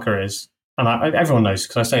Scott Parker is, and everyone knows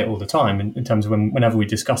because I say it all the time in terms of whenever we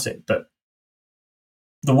discuss it, but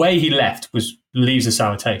the way he left leaves a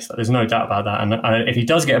sour taste. There's no doubt about that. And if he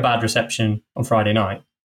does get a bad reception on Friday night,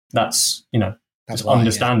 that's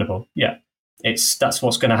understandable. Yeah. That's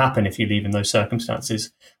what's going to happen if you leave in those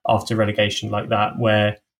circumstances after relegation like that,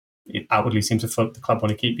 where it outwardly seems the club want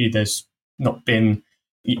to keep you. There's not been.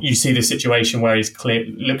 You see the situation where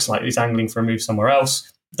looks like he's angling for a move somewhere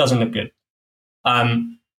else. Doesn't look good.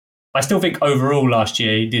 I still think overall last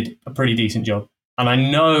year he did a pretty decent job, and I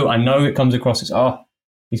know it comes across as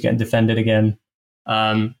he's getting defended again.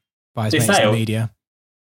 By his mates in the media.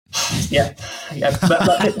 Yeah.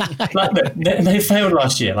 But they failed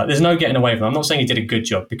last year. Like, there's no getting away from it. I'm not saying he did a good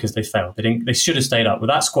job because they failed. They should have stayed up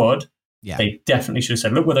with that squad. Yeah. They definitely should have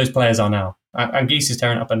said, look where those players are now. Anguissa is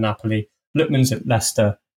tearing up at Napoli. Lookman's at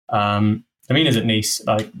Leicester. Lamina's at Nice.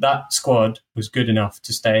 Like, that squad was good enough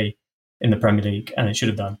to stay in the Premier League, and it should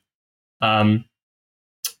have done.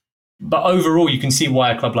 But overall, you can see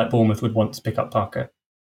why a club like Bournemouth would want to pick up Parker.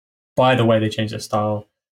 By the way they changed their style,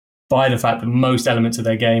 by the fact that most elements of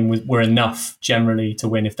their game were enough generally to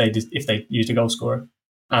win if they used a goal scorer.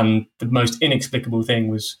 And the most inexplicable thing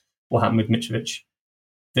was what happened with Mitrovic.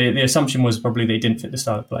 The assumption was probably they didn't fit the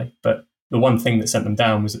style of play, but the one thing that sent them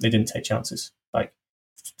down was that they didn't take chances. Like,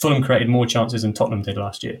 Fulham created more chances than Tottenham did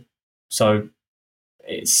last year. So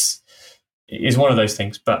it's one of those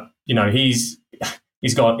things. But,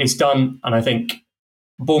 it's done. And I think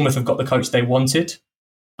Bournemouth have got the coach they wanted.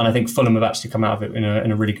 And I think Fulham have actually come out of it in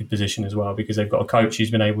a really good position as well, because they've got a coach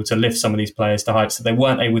who's been able to lift some of these players to heights that they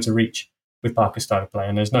weren't able to reach with Parker's style of play.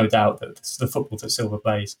 And there's no doubt that the football that Silva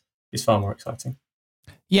plays is far more exciting.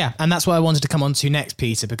 Yeah, and that's what I wanted to come on to next,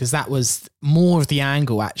 Peter, because that was more of the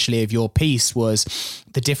angle, actually, of your piece, was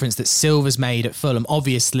the difference that Silva's made at Fulham.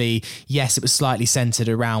 Obviously, yes, it was slightly centred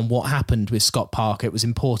around what happened with Scott Parker. It was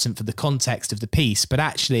important for the context of the piece, but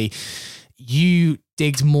actually, you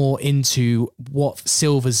digged more into what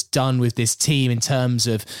Silva's done with this team in terms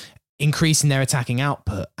of increasing their attacking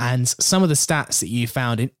output, and some of the stats that you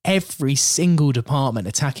found in every single department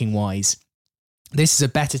attacking-wise. This is a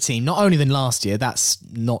better team, not only than last year, that's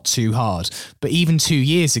not too hard, but even 2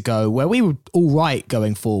 years ago where we were all right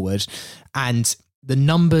going forward, and the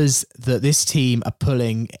numbers that this team are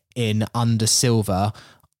pulling in under Silva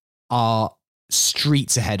are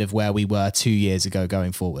streets ahead of where we were 2 years ago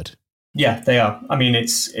going forward. Yeah, they are. I mean,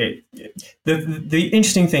 the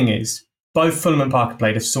interesting thing is both Fulham and Parker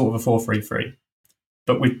played a sort of a 4-3-3,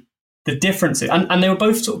 but with the difference, and they were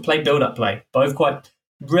both sort of play build-up play, both quite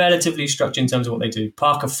relatively structured in terms of what they do.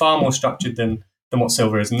 Parker far more structured than what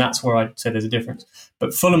Silva is, and that's where I'd say there's a difference.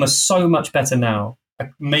 But Fulham are so much better now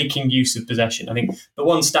at making use of possession. I think the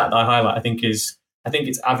one stat that I highlight, I think it's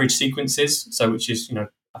average sequences, so which is,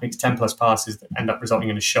 I think it's 10 plus passes that end up resulting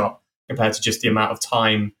in a shot compared to just the amount of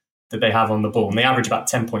time that they have on the ball. And they average about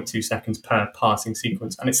 10.2 seconds per passing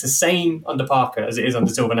sequence. And it's the same under Parker as it is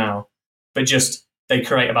under Silva now, but just they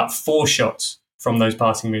create about 4 shots from those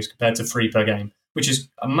passing moves compared to 3 per game, which is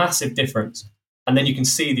a massive difference. And then you can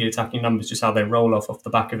see the attacking numbers, just how they roll off the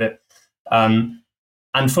back of it. And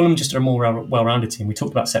Fulham just are a more well-rounded team. We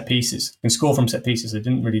talked about set pieces. You can score from set pieces. They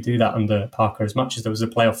didn't really do that under Parker as much as there was a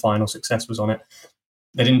playoff final. Success was on it.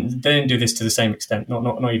 They didn't do this to the same extent,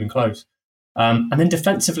 not even close. And then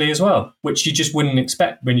defensively as well, which you just wouldn't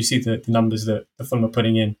expect when you see the numbers that the Fulham are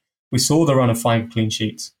putting in. We saw the run of 5 clean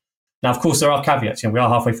sheets. Now, of course, there are caveats. We are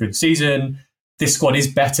halfway through the season. This squad is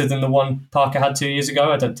better than the one Parker had 2 years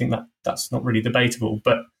ago. I don't think that's not really debatable,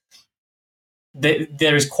 but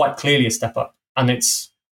there is quite clearly a step up. And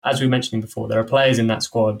it's, as we were mentioning before, there are players in that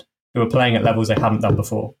squad who are playing at levels they haven't done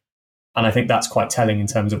before. And I think that's quite telling in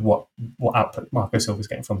terms of what output Marco Silva's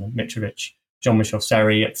getting from them. Mitrovic, Jean-Michel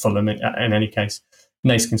Seri at Fulham in any case,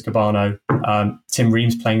 Neeskens Kebano, Tim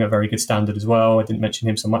Ream's playing at a very good standard as well. I didn't mention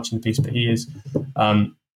him so much in the piece, but he is.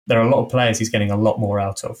 There are a lot of players he's getting a lot more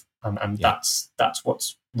out of, and that's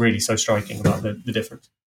what's really so striking about the difference.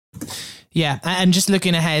 Yeah, and just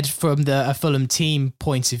looking ahead from a Fulham team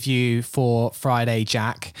point of view for Friday,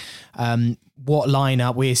 Jack, what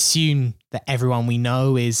lineup? We assume that everyone we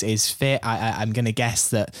know is fit. I'm going to guess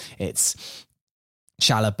that it's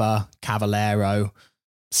Chalobah, Cavallero,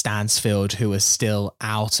 Stansfield, who are still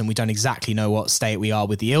out, and we don't exactly know what state we are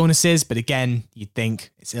with the illnesses. But again, you'd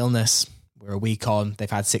think it's illness. We're a week on. They've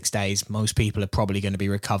had 6 days. Most people are probably going to be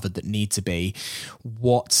recovered that need to be.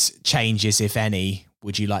 What changes, if any,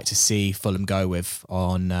 would you like to see Fulham go with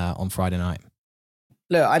on Friday night?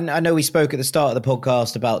 Look, I know we spoke at the start of the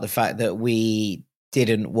podcast about the fact that we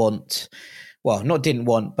not didn't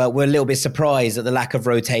want, but we're a little bit surprised at the lack of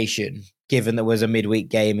rotation, given there was a midweek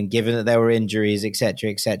game and given that there were injuries, etc.,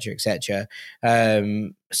 etc., etc.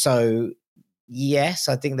 So, yes,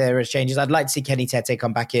 I think there are changes. I'd like to see Kenny Tete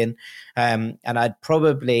come back in, and I'd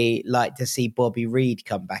probably like to see Bobby Reid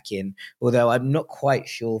come back in, although I'm not quite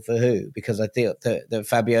sure for who, because I think that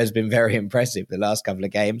Fabio has been very impressive the last couple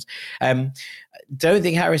of games. Don't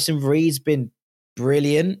think Harrison Reed's been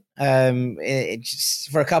brilliant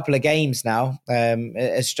for a couple of games now.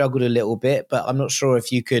 Has struggled a little bit, but I'm not sure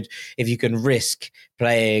if you can risk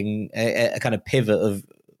playing a kind of pivot of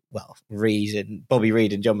Bobby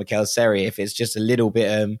Reid and Jean-Michel Seri if it's just a little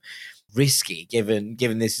bit risky, given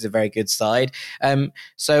this is a very good side.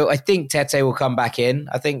 So I think Tete will come back in.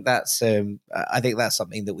 I think that's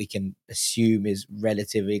something that we can assume is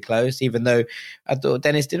relatively close, even though I thought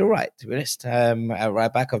Dennis did all right, to be honest. At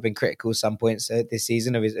right back, I've been critical some points this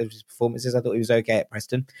season of his performances. I thought he was okay at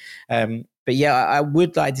Preston. But yeah, I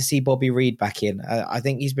would like to see Bobby Reid back in. I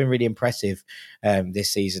think he's been really impressive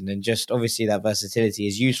this season, and just obviously that versatility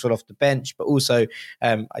is useful off the bench, but also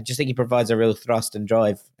I just think he provides a real thrust and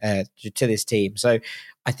drive to this team. So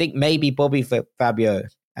I think maybe Bobby for Fabio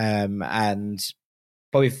and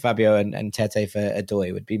Tete for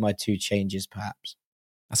Odoi would be my 2 changes, perhaps.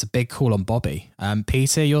 That's a big call on Bobby.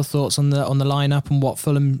 Peter, your thoughts on the lineup and what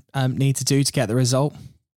Fulham need to do to get the result?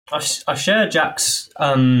 I share Jack's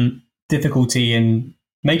difficulty in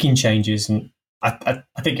making changes, and I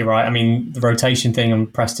think you're right. I mean, the rotation thing on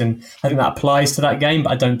Preston, I think that applies to that game,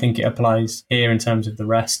 but I don't think it applies here in terms of the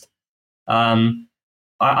rest.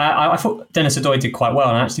 I thought Dennis Odoi did quite well,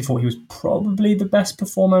 and I actually thought he was probably the best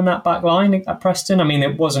performer in that back line at Preston. I mean,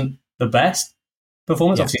 it wasn't the best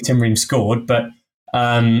performance. Yeah. Obviously, Tim Ream scored, but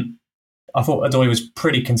I thought Odoi was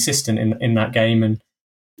pretty consistent in that game, and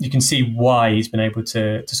you can see why he's been able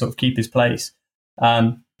to sort of keep his place.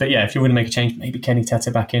 But yeah, if you were to make a change, maybe Kenny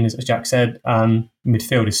Tete back in, as Jack said.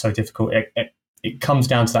 Midfield is so difficult. It comes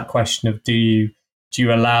down to that question of do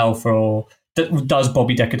you allow for, does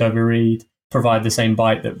Bobby Decordova-Reid provide the same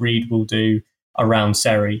bite that Reid will do around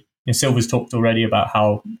Seri? And Silva's talked already about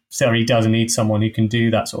how Seri does need someone who can do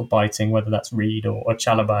that sort of biting, whether that's Reid or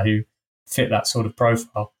Chalobah, who fit that sort of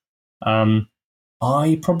profile.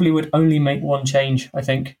 I probably would only make 1 change, I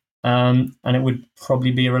think. And it would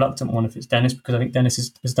probably be a reluctant one if it's Dennis, because I think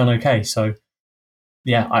Dennis has done okay. So,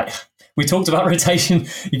 yeah, we talked about rotation.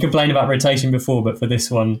 You complained about rotation before, but for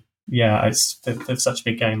this one, yeah, it's for such a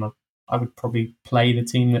big game. I would probably play the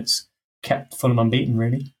team that's kept Fulham unbeaten,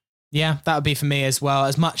 really. Yeah, that would be for me as well.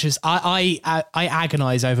 As much as I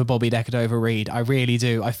agonise over Bobby Decordova-Reid, I really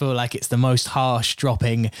do. I feel like it's the most harsh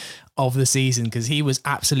dropping of the season because he was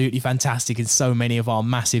absolutely fantastic in so many of our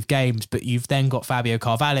massive games. But you've then got Fabio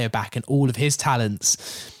Carvalho back and all of his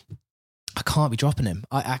talents. I can't be dropping him.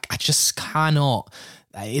 I just cannot.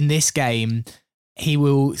 In this game, he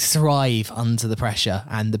will thrive under the pressure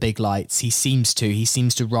and the big lights. He seems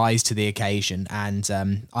to rise to the occasion, and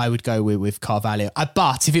I would go with Carvalho.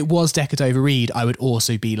 But if it was Decordova-Reid, I would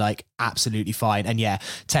also be like absolutely fine. And yeah,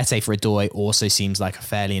 Tete for Odoi also seems like a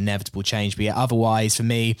fairly inevitable change. But yeah, otherwise for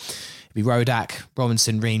me, It'd be Rodak,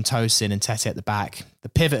 Robinson, Ream, Tosin, and Tete at the back. The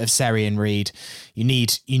pivot of Seri and Reed. You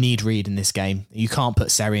need Reed in this game. You can't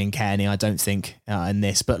put Seri and Kearney, I don't think, in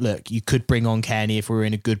this. But look, you could bring on Kearney if we were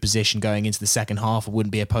in a good position going into the second half. I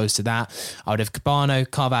wouldn't be opposed to that. I would have Cabano,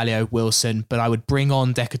 Carvalho, Wilson, but I would bring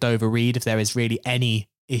on Decordova, Reed if there is really any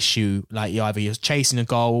issue, like either you're chasing a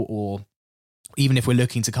goal or even if we're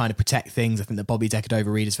looking to kind of protect things. I think that Bobby Decordova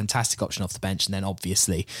Reed is a fantastic option off the bench. And then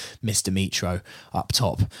obviously Mr. Mitro up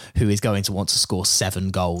top, who is going to want to score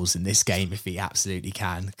 7 goals in this game if he absolutely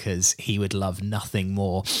can, because he would love nothing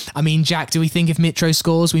more. I mean, Jack, do we think if Mitro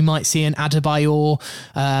scores, we might see an Adebayor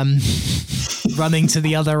running to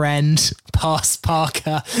the other end, past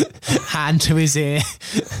Parker, hand to his ear?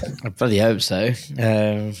 I probably hope so.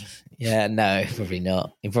 Yeah, no, probably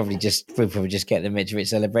not. We'll probably just get the Mitrovic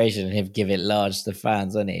celebration and he'll give it large to the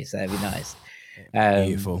fans, won't he? So it'd be nice.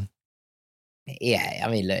 Beautiful. Yeah, I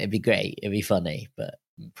mean, look, it'd be great. It'd be funny, but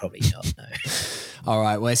probably not, no. All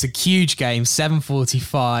right, well, it's a huge game,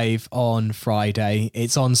 7:45 on Friday.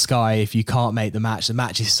 It's on Sky if you can't make the match. The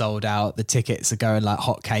match is sold out. The tickets are going like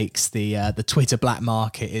hotcakes. The Twitter black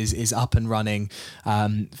market is up and running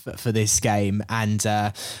for this game. And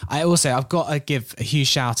I've got to give a huge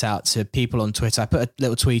shout out to people on Twitter. I put a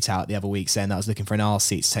little tweet out the other week saying that I was looking for an aisle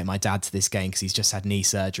seat to take my dad to this game because he's just had knee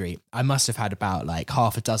surgery. I must have had about like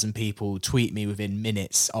half a dozen people tweet me within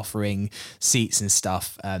minutes offering seats and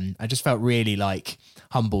stuff. I just felt really like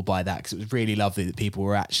humbled by that because it was really lovely that people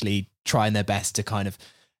were actually trying their best to kind of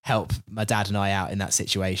help my dad and I out in that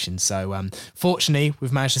situation. So fortunately,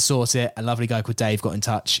 we've managed to sort it. A lovely guy called Dave got in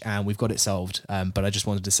touch and we've got it solved. But I just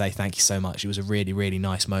wanted to say thank you so much. It was a really, really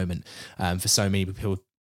nice moment for so many people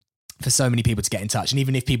to get in touch. And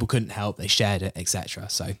even if people couldn't help, they shared it, etc.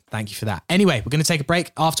 So thank you for that. Anyway, we're going to take a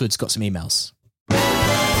break. Afterwards, got some emails.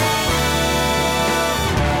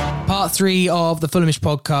 Part 3 of the Fulhamish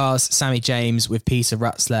podcast, Sammy James with Peter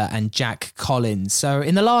Rutzler and Jack Collins. So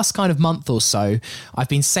in the last kind of month or so, I've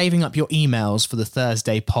been saving up your emails for the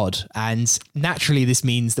Thursday pod. And naturally, this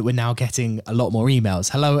means that we're now getting a lot more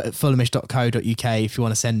emails. hello@fulhamish.co.uk if you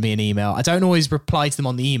want to send me an email. I don't always reply to them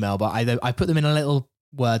on the email, but I put them in a little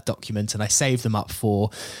Word document and I save them up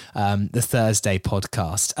for the Thursday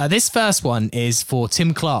podcast. This first one is for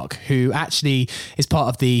Tim Clark, who actually is part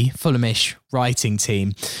of the Fulhamish writing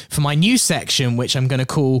team for my new section, which I'm going to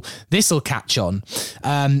call This'll Catch On.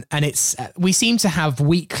 And it's we seem to have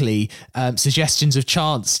weekly suggestions of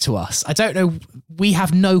chants to us. I don't know, we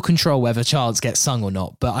have no control whether chants get sung or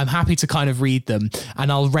not, but I'm happy to kind of read them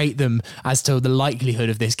and I'll rate them as to the likelihood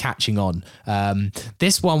of this catching on.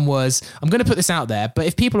 This one was, I'm going to put this out there, but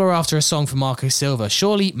if people are after a song for Marco Silva,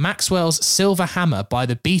 surely Maxwell's Silver Hammer by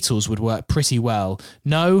the Beatles would work pretty well.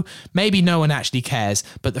 No, maybe no one actually cares,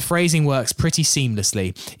 but the phrasing works pretty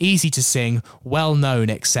seamlessly. Easy to sing, well known,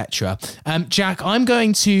 etc. Jack, I'm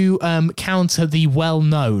going to counter the well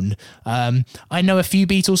known. I know a few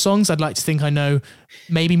Beatles songs. I'd like to think I know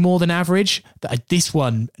maybe more than average. This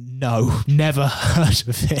one, no, never heard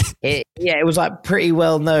of it. It was like pretty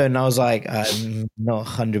well known. I was like, I'm not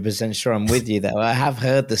 100% sure I'm with you though. I have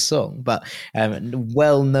heard the song, but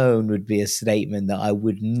well known would be a statement that I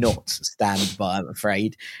would not stand by, I'm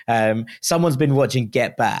afraid. Someone's been watching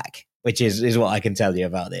Get Back, which is what I can tell you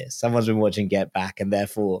about this. Someone's been watching Get Back and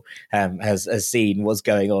therefore has seen what's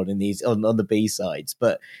going on in these on the B-sides.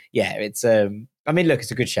 But yeah, it's I mean, look,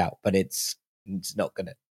 it's a good shout, but it's not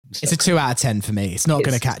gonna. It's a 2 out of 10 for me. It's not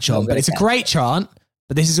going to catch on, but it's a great chant.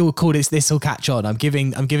 But this is all called This Will Catch On. I'm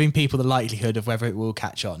giving people the likelihood of whether it will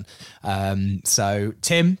catch on. So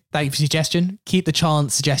Tim, thank you for the suggestion. Keep the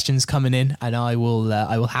chant suggestions coming in, and I will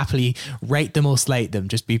happily rate them or slate them.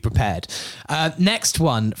 Just be prepared. Next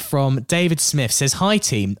one from David Smith says, "Hi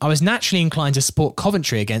team. I was naturally inclined to support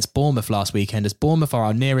Coventry against Bournemouth last weekend, as Bournemouth are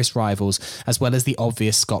our nearest rivals, as well as the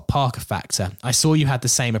obvious Scott Parker factor. I saw you had the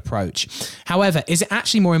same approach. However, is it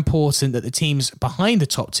actually more important that the teams behind the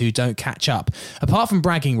top two don't catch up? Apart from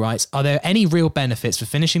bragging rights, are there any real benefits for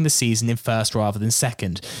finishing the season in first rather than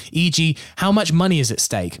second? E.g., how much money is at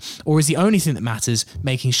stake? Or is the only thing that matters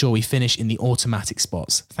making sure we finish in the automatic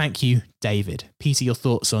spots? Thank you, David." Peter, your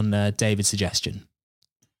thoughts on David's suggestion?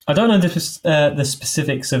 I don't know the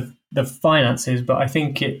specifics of the finances, but I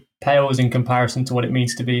think it pales in comparison to what it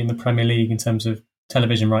means to be in the Premier League in terms of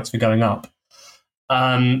television rights for going up.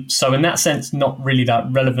 So in that sense, not really that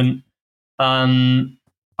relevant.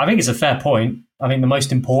 I think it's a fair point. I think the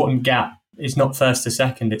most important gap is not first to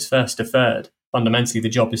second, it's first to third. Fundamentally, the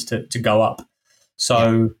job is to go up.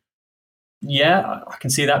 So, yeah, I can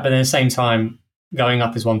see that. But at the same time, going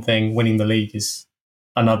up is one thing, winning the league is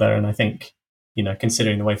another. And I think,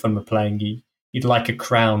 considering the way Fulham are playing, you'd like a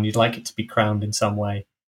crown. You'd like it to be crowned in some way.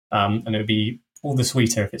 and it would be all the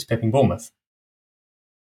sweeter if it's pipping Bournemouth.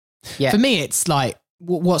 Yeah. For me, it's like,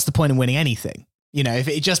 what's the point in winning anything? You know, if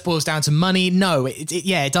it just boils down to money, no,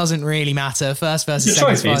 it doesn't really matter. First versus It's a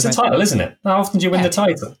second. trophy. It's a title, isn't it? How often do you win the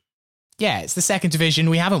title? Yeah, it's the second division.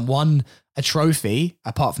 We haven't won a trophy,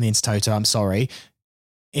 apart from the Intertoto, I'm sorry,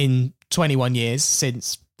 in 21 years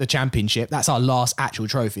since the championship. That's our last actual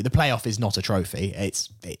trophy. The playoff is not a trophy.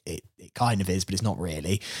 It kind of is, but it's not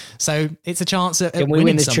really. So it's a chance at Can we winning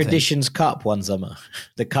win the something. Traditions Cup one summer?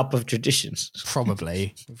 The Cup of Traditions.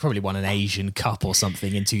 Probably won an Asian Cup or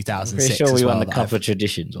something in 2006. Pretty sure we as won well, the Cup of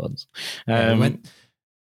Traditions once. Yeah,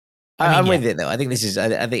 I'm with it though. I think this is.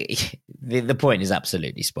 I think the point is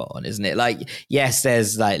absolutely spot on, isn't it? Like, yes,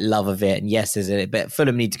 there's like love of it, and yes, there's it, but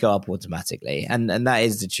Fulham need to go up automatically, and that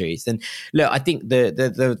is the truth. And look, I think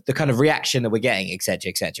the kind of reaction that we're getting,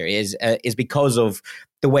 etc., is because of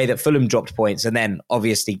the way that Fulham dropped points, and then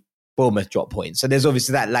obviously Bournemouth dropped points. So there's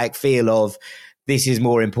obviously that like feel of, this is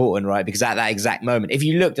more important, right? Because at that exact moment, if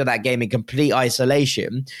you looked at that game in complete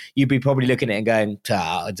isolation, you'd be probably looking at it and going,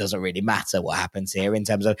 it doesn't really matter what happens here in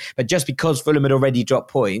terms of, but just because Fulham had already dropped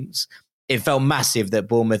points, it felt massive that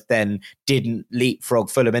Bournemouth then didn't leapfrog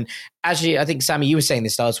Fulham. And actually, I think, Sammy, you were saying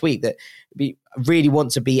this last week, that we really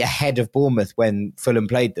want to be ahead of Bournemouth when Fulham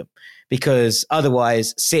played them, because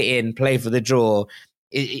otherwise sit in, play for the draw.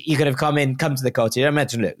 You could have come to the cottage. I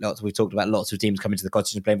imagine, we've talked about lots of teams coming to the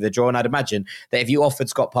cottage and playing for the draw, and I'd imagine that if you offered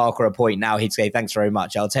Scott Parker a point now, he'd say, thanks very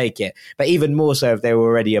much, I'll take it. But even more so if they were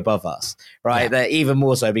already above us, right? Yeah. Even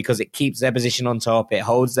more so because it keeps their position on top, it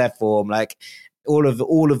holds their form, like all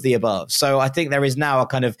of the above. So I think there is now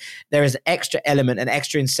there is an extra element, an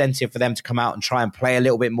extra incentive for them to come out and try and play a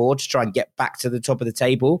little bit more to try and get back to the top of the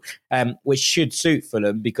table, which should suit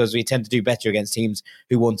Fulham because we tend to do better against teams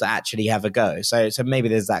who want to actually have a go. So maybe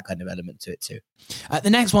there's that kind of element to it too. The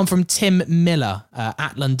next one from Tim Miller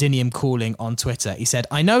at Londinium Calling on Twitter. He said,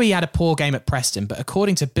 I know he had a poor game at Preston, but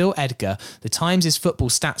according to Bill Edgar, the Times' football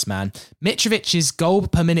stats man, Mitrovic's goal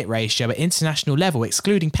per minute ratio at international level,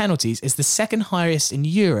 excluding penalties, is the second highest in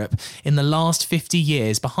Europe in the last 50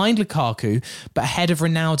 years, behind Lukaku, but ahead of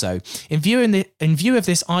Ronaldo. In view of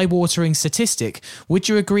this eye-watering statistic, would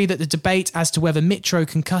you agree that the debate as to whether Mitro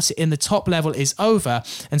can cut it in the top level is over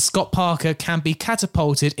and Scott Parker can be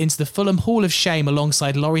catapulted into the Fulham Hall of Shame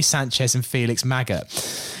alongside Laurie Sanchez and Felix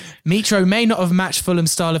Magath? Mitro may not have matched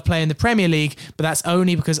Fulham's style of play in the Premier League, but that's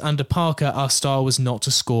only because under Parker, our style was not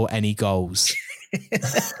to score any goals.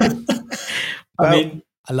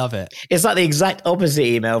 I love it. It's like the exact opposite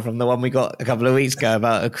email from the one we got a couple of weeks ago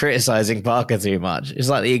about criticising Parker too much. It's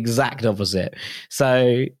like the exact opposite.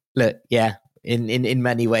 So, look, yeah, in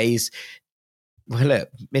many ways, well, look,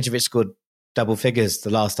 Mitrovic scored double figures the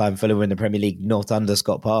last time Fulham were in the Premier League, not under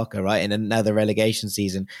Scott Parker, right? In another relegation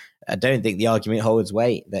season. I don't think the argument holds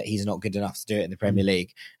weight that he's not good enough to do it in the Premier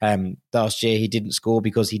League. Last year, he didn't score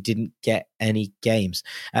because he didn't get any games.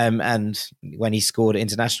 And when he scored at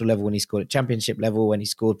international level, when he scored at championship level, when he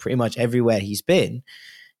scored pretty much everywhere he's been,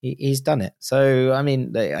 he's done it. So, I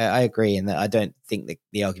mean, I agree in that I don't think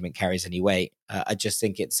the argument carries any weight. I just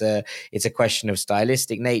think it's a question of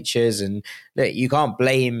stylistic natures, and look, you can't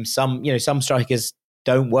blame some strikers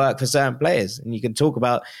don't work for certain players, and you can talk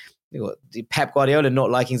about Pep Guardiola not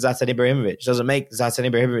liking Zlatan Ibrahimovic. It doesn't make Zlatan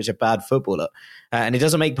Ibrahimovic a bad footballer, and it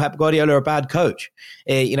doesn't make Pep Guardiola a bad coach.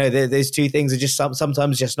 Those two things are just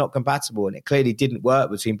sometimes just not compatible, and it clearly didn't work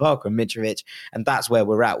between Parker and Mitrovic, and that's where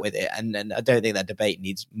we're at with it. And I don't think that debate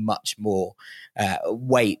needs much more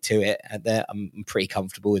weight to it. I'm pretty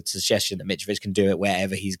comfortable with the suggestion that Mitrovic can do it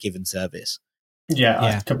wherever he's given service. Yeah,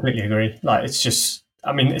 I completely agree. Like, it's just,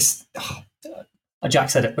 I mean,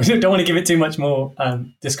 Jack said it. I don't want to give it too much more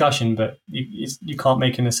discussion, but you can't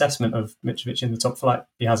make an assessment of Mitrovic in the top flight.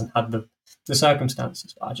 He hasn't had the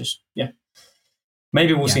circumstances.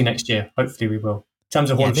 Maybe we'll see next year. Hopefully we will. In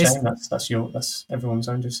terms of Hall of Shame, that's everyone's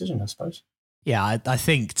own decision, I suppose. Yeah, I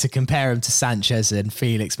think to compare him to Sanchez and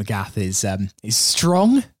Felix Magath is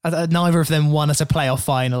strong. Neither of them won at a playoff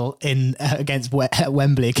final against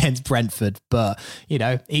Wembley against Brentford, but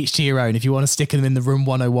each to your own. If you want to stick them in the room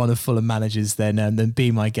 101 of Fulham managers, then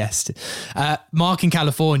be my guest. Mark in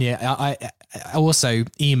California, I also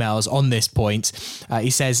emails on this point.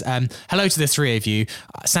 He says, hello to the three of you.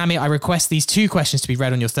 Sammy, I request these two questions to be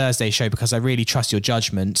read on your Thursday show because I really trust your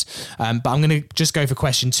judgment. But I'm going to just go for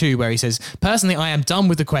question 2, where he says, personally, I am done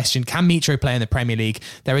with the question, can Mitro play in the Premier League?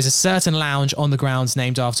 There is a certain lounge on the grounds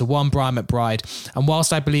named after one Brian McBride. And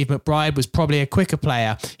whilst I believe McBride was probably a quicker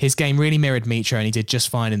player, his game really mirrored Mitro and he did just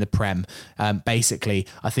fine in the Prem. Basically,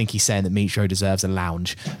 I think he's saying that Mitro deserves a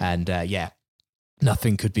lounge. And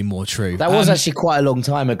Nothing could be more true. That was actually quite a long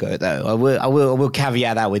time ago, though. I will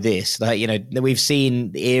caveat that with this. Like, you know, we've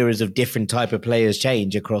seen eras of different type of players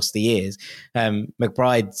change across the years.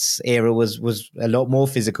 McBride's era was a lot more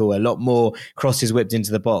physical, a lot more crosses whipped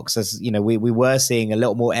into the box. As you know, we were seeing a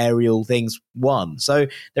lot more aerial things won. So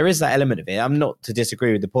there is that element of it. I'm not to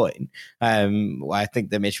disagree with the point. I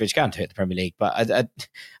think that Mitrovic can hit the Premier League, but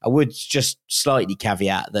I would just slightly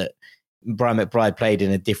caveat that Brian McBride played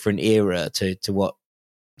in a different era to what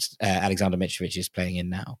Alexander Mitrovic is playing in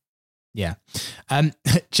now. Yeah.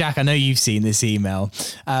 Jack, I know you've seen this email.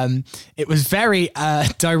 It was very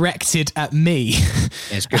directed at me.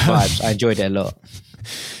 It's good vibes. I enjoyed it a lot.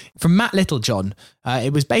 From Matt Littlejohn.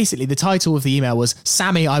 It was basically, the title of the email was,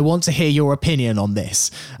 Sammy, I want to hear your opinion on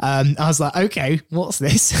this. I was like, okay, what's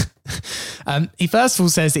this? He first of all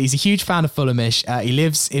says that he's a huge fan of Fulhamish. He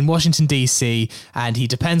lives in Washington, D.C., and he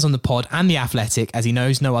depends on the pod and the Athletic as he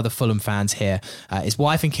knows no other Fulham fans here. His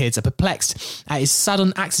wife and kids are perplexed at his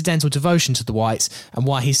sudden accidental devotion to the Whites and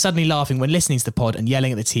why he's suddenly laughing when listening to the pod and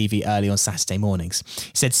yelling at the TV early on Saturday mornings.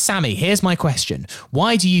 He said, Sammy, here's my question.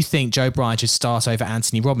 Why do you think Joe Bryan should start over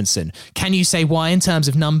Anthony Robinson? Can you say why in terms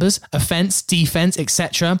of numbers, offence, defence,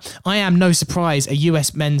 etc.? I am no surprise a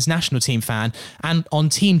US men's national team fan and on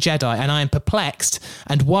Team Jedi, and I am perplexed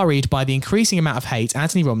and worried by the increasing amount of hate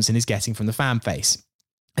Anthony Robinson is getting from the fan base.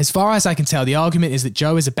 As far as I can tell, the argument is that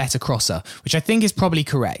Joe is a better crosser, which I think is probably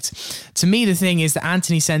correct. To me, the thing is that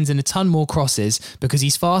Anthony sends in a ton more crosses because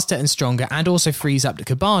he's faster and stronger and also frees up to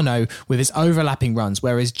Cabano with his overlapping runs,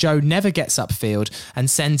 whereas Joe never gets upfield and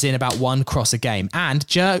sends in about one cross a game. And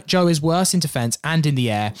Joe is worse in defence and in the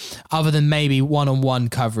air, other than maybe one-on-one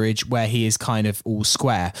coverage where he is kind of all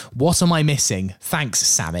square. What am I missing? Thanks,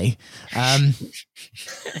 Sammy. Well,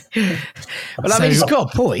 I mean, he's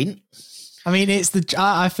got a point. I mean,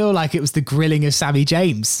 I feel like it was the grilling of Sammy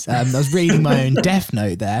James. I was reading my own death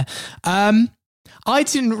note there. I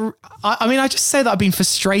just say that I've been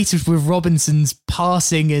frustrated with Robinson's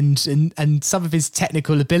passing and some of his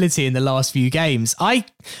technical ability in the last few games. I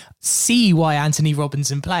see why Anthony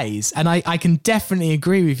Robinson plays, and I can definitely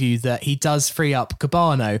agree with you that he does free up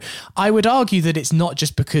Cabano. I would argue that it's not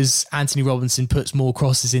just because Anthony Robinson puts more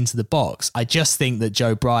crosses into the box. I just think that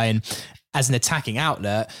Joe Bryan, as an attacking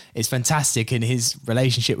outlet, is fantastic, and his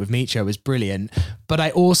relationship with Mitro is brilliant. But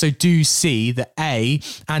I also do see that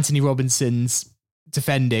Anthony Robinson's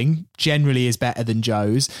defending generally is better than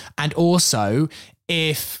Joe's, and also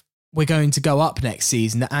if we're going to go up next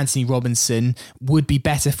season, that Anthony Robinson would be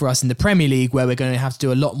better for us in the Premier League, where we're going to have to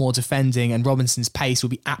do a lot more defending, and Robinson's pace will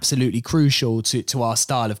be absolutely crucial to our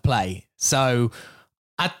style of play. So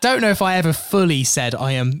I don't know if I ever fully said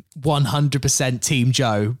I am 100% Team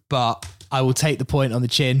Joe, but I will take the point on the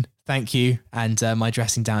chin. Thank you. And my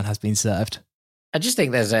dressing down has been served. I just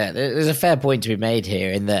think there's a fair point to be made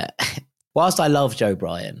here in that whilst I love Joe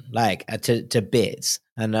Bryan, like to bits,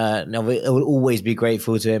 and I will always be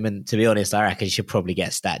grateful to him. And to be honest, I reckon he should probably get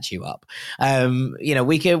a statue up.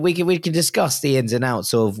 We can discuss the ins and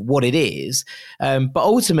outs of what it is. But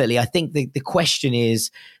ultimately, I think the question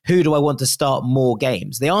is, who do I want to start more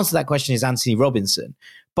games? The answer to that question is Anthony Robinson.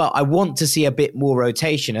 But I want to see a bit more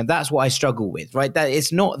rotation, and that's what I struggle with, right? That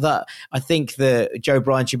it's not that I think that Joe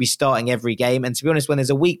Bryan should be starting every game. And to be honest, when there's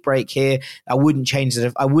a week break here, I wouldn't change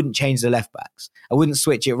the left backs. I wouldn't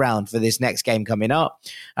switch it around for this next game coming up.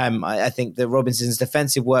 I think that Robinson's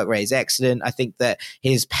defensive work rate is excellent. I think that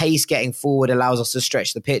his pace getting forward allows us to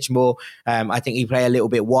stretch the pitch more. I think he play a little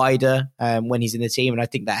bit wider when he's in the team, and I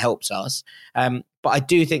think that helps us. But I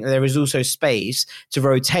do think that there is also space to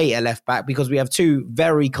rotate a left back, because we have two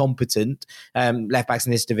very competent left backs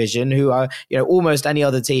in this division who are, almost any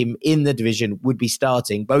other team in the division would be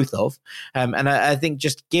starting, both of. And I think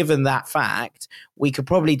just given that fact, we could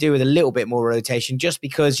probably do with a little bit more rotation, just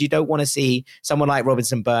because you don't want to see someone like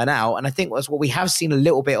Robinson burn out. And I think that's what we have seen a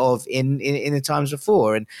little bit of in the times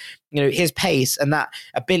before. And his pace and that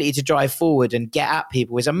ability to drive forward and get at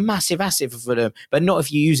people is a massive asset for Fulham, but not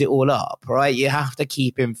if you use it all up, right? You have to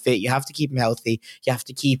keep him fit. You have to keep him healthy. You have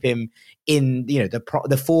to keep him in,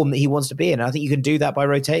 the form that he wants to be in. And I think you can do that by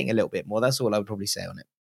rotating a little bit more. That's all I would probably say on it.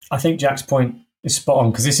 I think Jack's point is spot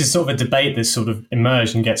on, because this is sort of a debate that's sort of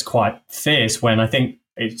emerged and gets quite fierce, when I think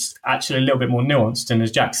it's actually a little bit more nuanced. And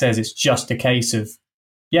as Jack says, it's just a case of,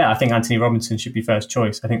 I think Anthony Robinson should be first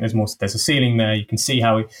choice. I think there's a ceiling there. You can see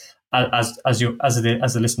how he, as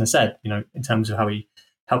the listener said, in terms of how he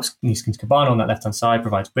helps Neeskens Cabana on that left-hand side,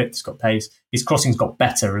 provides width, he's got pace. His crossing's got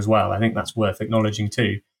better as well. I think that's worth acknowledging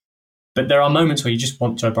too. But there are moments where you just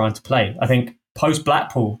want Joe Bryan to play. I think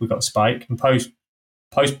post-Blackpool, we got a spike, and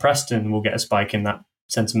post-Preston, we'll get a spike in that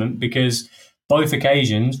sentiment, because both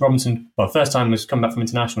occasions, Robinson, well, first time was come back from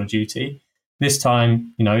international duty. This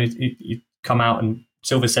time, you come out and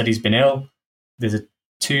Silva said he's been ill. There's a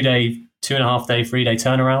 2-day, 2.5 day, 3-day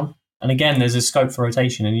turnaround. And again, there's a scope for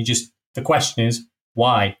rotation. And the question is,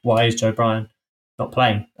 why? Why is Joe Bryan not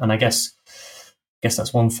playing? And I guess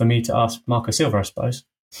that's one for me to ask Marco Silva, I suppose.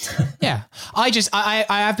 Yeah, I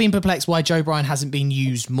have been perplexed why Joe Bryan hasn't been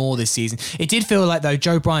used more this season. It did feel like, though,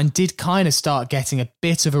 Joe Bryan did kind of start getting a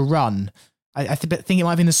bit of a run. I think it might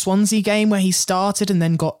have been the Swansea game where he started and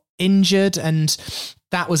then got injured, and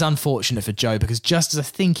that was unfortunate for Joe, because just as I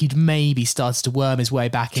think he'd maybe started to worm his way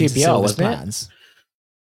back into Silva's plans.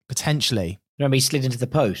 Potentially. Remember he slid into the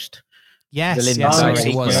post? Yes, sorry,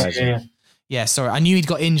 it was. Yeah, sorry. I knew he'd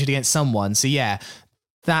got injured against someone, so yeah.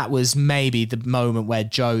 That was maybe the moment where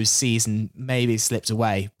Joe's season maybe slipped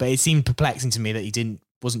away. But it seemed perplexing to me that he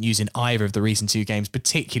wasn't using either of the recent 2 games,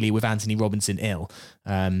 particularly with Anthony Robinson ill.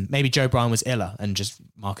 Maybe Joe Bryan was iller and just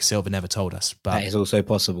Marco Silva never told us. But that is also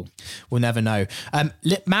possible. We'll never know.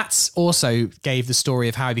 Matt's also gave the story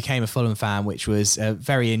of how he became a Fulham fan, which was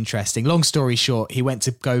very interesting. Long story short, he went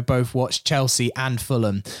to go both watch Chelsea and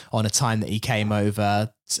Fulham on a time that he came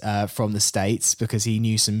over from the States, because he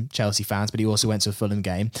knew some Chelsea fans, but he also went to a Fulham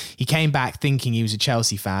game. He came back thinking he was a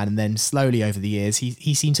Chelsea fan, and then slowly over the years,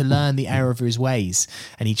 he seemed to learn the error of his ways.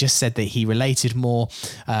 And he just said that he related more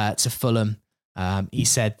to Fulham. He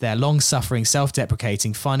said they're long-suffering,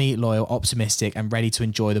 self-deprecating, funny, loyal, optimistic, and ready to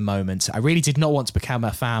enjoy the moment. I really did not want to become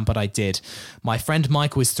a fan, but I did. My friend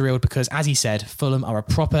Michael is thrilled because, as he said, Fulham are a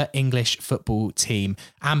proper English football team,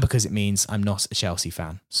 and because it means I'm not a Chelsea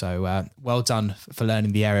fan. So well done for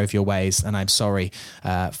learning the error of your ways, and I'm sorry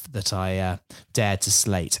that I dared to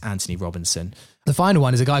slate Anthony Robinson. The final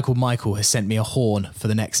one is a guy called Michael has sent me a horn for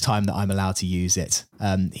the next time that I'm allowed to use it.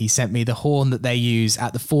 He sent me the horn that they use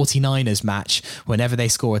at the 49ers match whenever they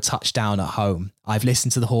score a touchdown at home. I've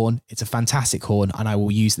listened to the horn. It's a fantastic horn, and I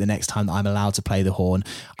will use it the next time that I'm allowed to play the horn.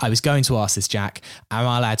 I was going to ask this, Jack. Am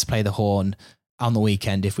I allowed to play the horn on the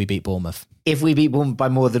weekend if we beat Bournemouth? If we beat Bournemouth by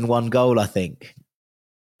more than 1 goal, I think.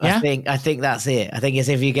 Yeah? I think that's it. I think it's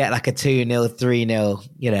if you get like a 2-0,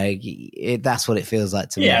 3-0, that's what it feels like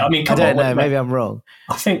to me. Yeah, I mean, I don't know. Maybe I'm wrong.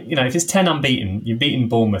 I think, if it's 10 unbeaten, you've beaten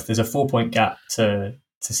Bournemouth, there's a 4-point gap to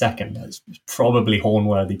second. That's probably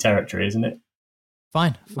horn-worthy territory, isn't it?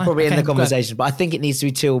 Fine. Probably in the conversation, but I think it needs to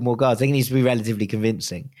be 2 or more goals. I think it needs to be relatively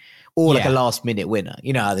convincing, or like a last-minute winner.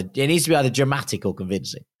 It needs to be either dramatic or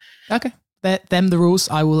convincing. Okay. Them the rules.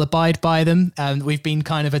 I will abide by them. We've been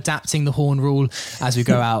kind of adapting the horn rule as we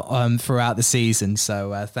go out throughout the season.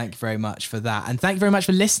 So thank you very much for that. And thank you very much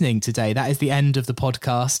for listening today. That is the end of the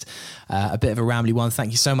podcast. A bit of a rambly one. Thank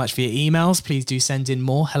you so much for your emails. Please do send in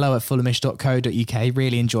more. hello@fulhamish.co.uk.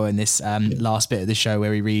 Really enjoying this last bit of the show where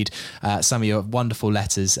we read some of your wonderful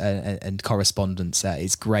letters and correspondence.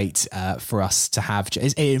 It's great for us to have.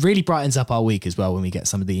 It really brightens up our week as well when we get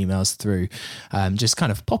some of the emails through. Just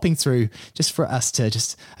kind of popping through, just for us to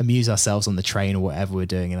just amuse ourselves on the train or whatever we're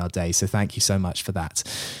doing in our day. So thank you so much for that.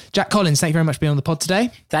 Jack Collins, thank you very much for being on the pod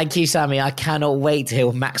today. Thank you, Sammy. I cannot wait to hear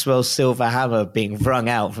Maxwell's silver hammer being wrung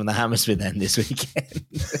out from the Hammersmith end this weekend.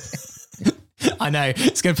 I know.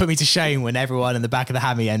 It's going to put me to shame when everyone in the back of the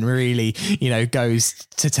hammy end really, goes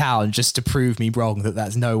to town just to prove me wrong that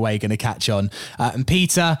that's no way going to catch on. And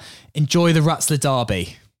Peter, enjoy the Rutzler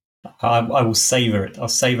Derby. I will savour it. I'll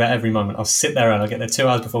savour every moment. I'll sit there and I'll get there 2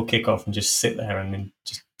 hours before kickoff and just sit there and then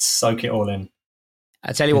just soak it all in.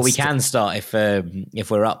 I tell you what, we can start if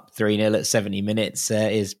we're up 3-0 at 70 minutes.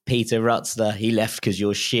 Is Peter Rutzler? He left because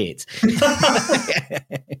you're shit.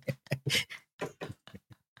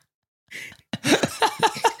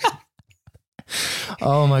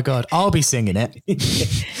 Oh my God, I'll be singing it.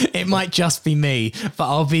 It might just be me, but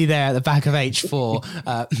I'll be there at the back of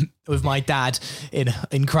H4 with my dad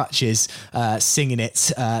in crutches singing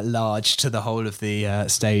it large to the whole of the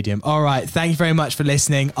stadium. All right, thank you very much for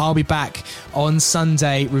listening. I'll be back on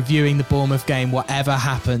Sunday reviewing the Bournemouth game, whatever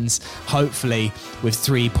happens, hopefully with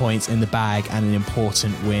 3 points in the bag and an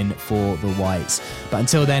important win for the Whites. But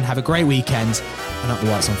until then, have a great weekend and up the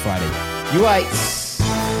Whites on Friday. You Whites!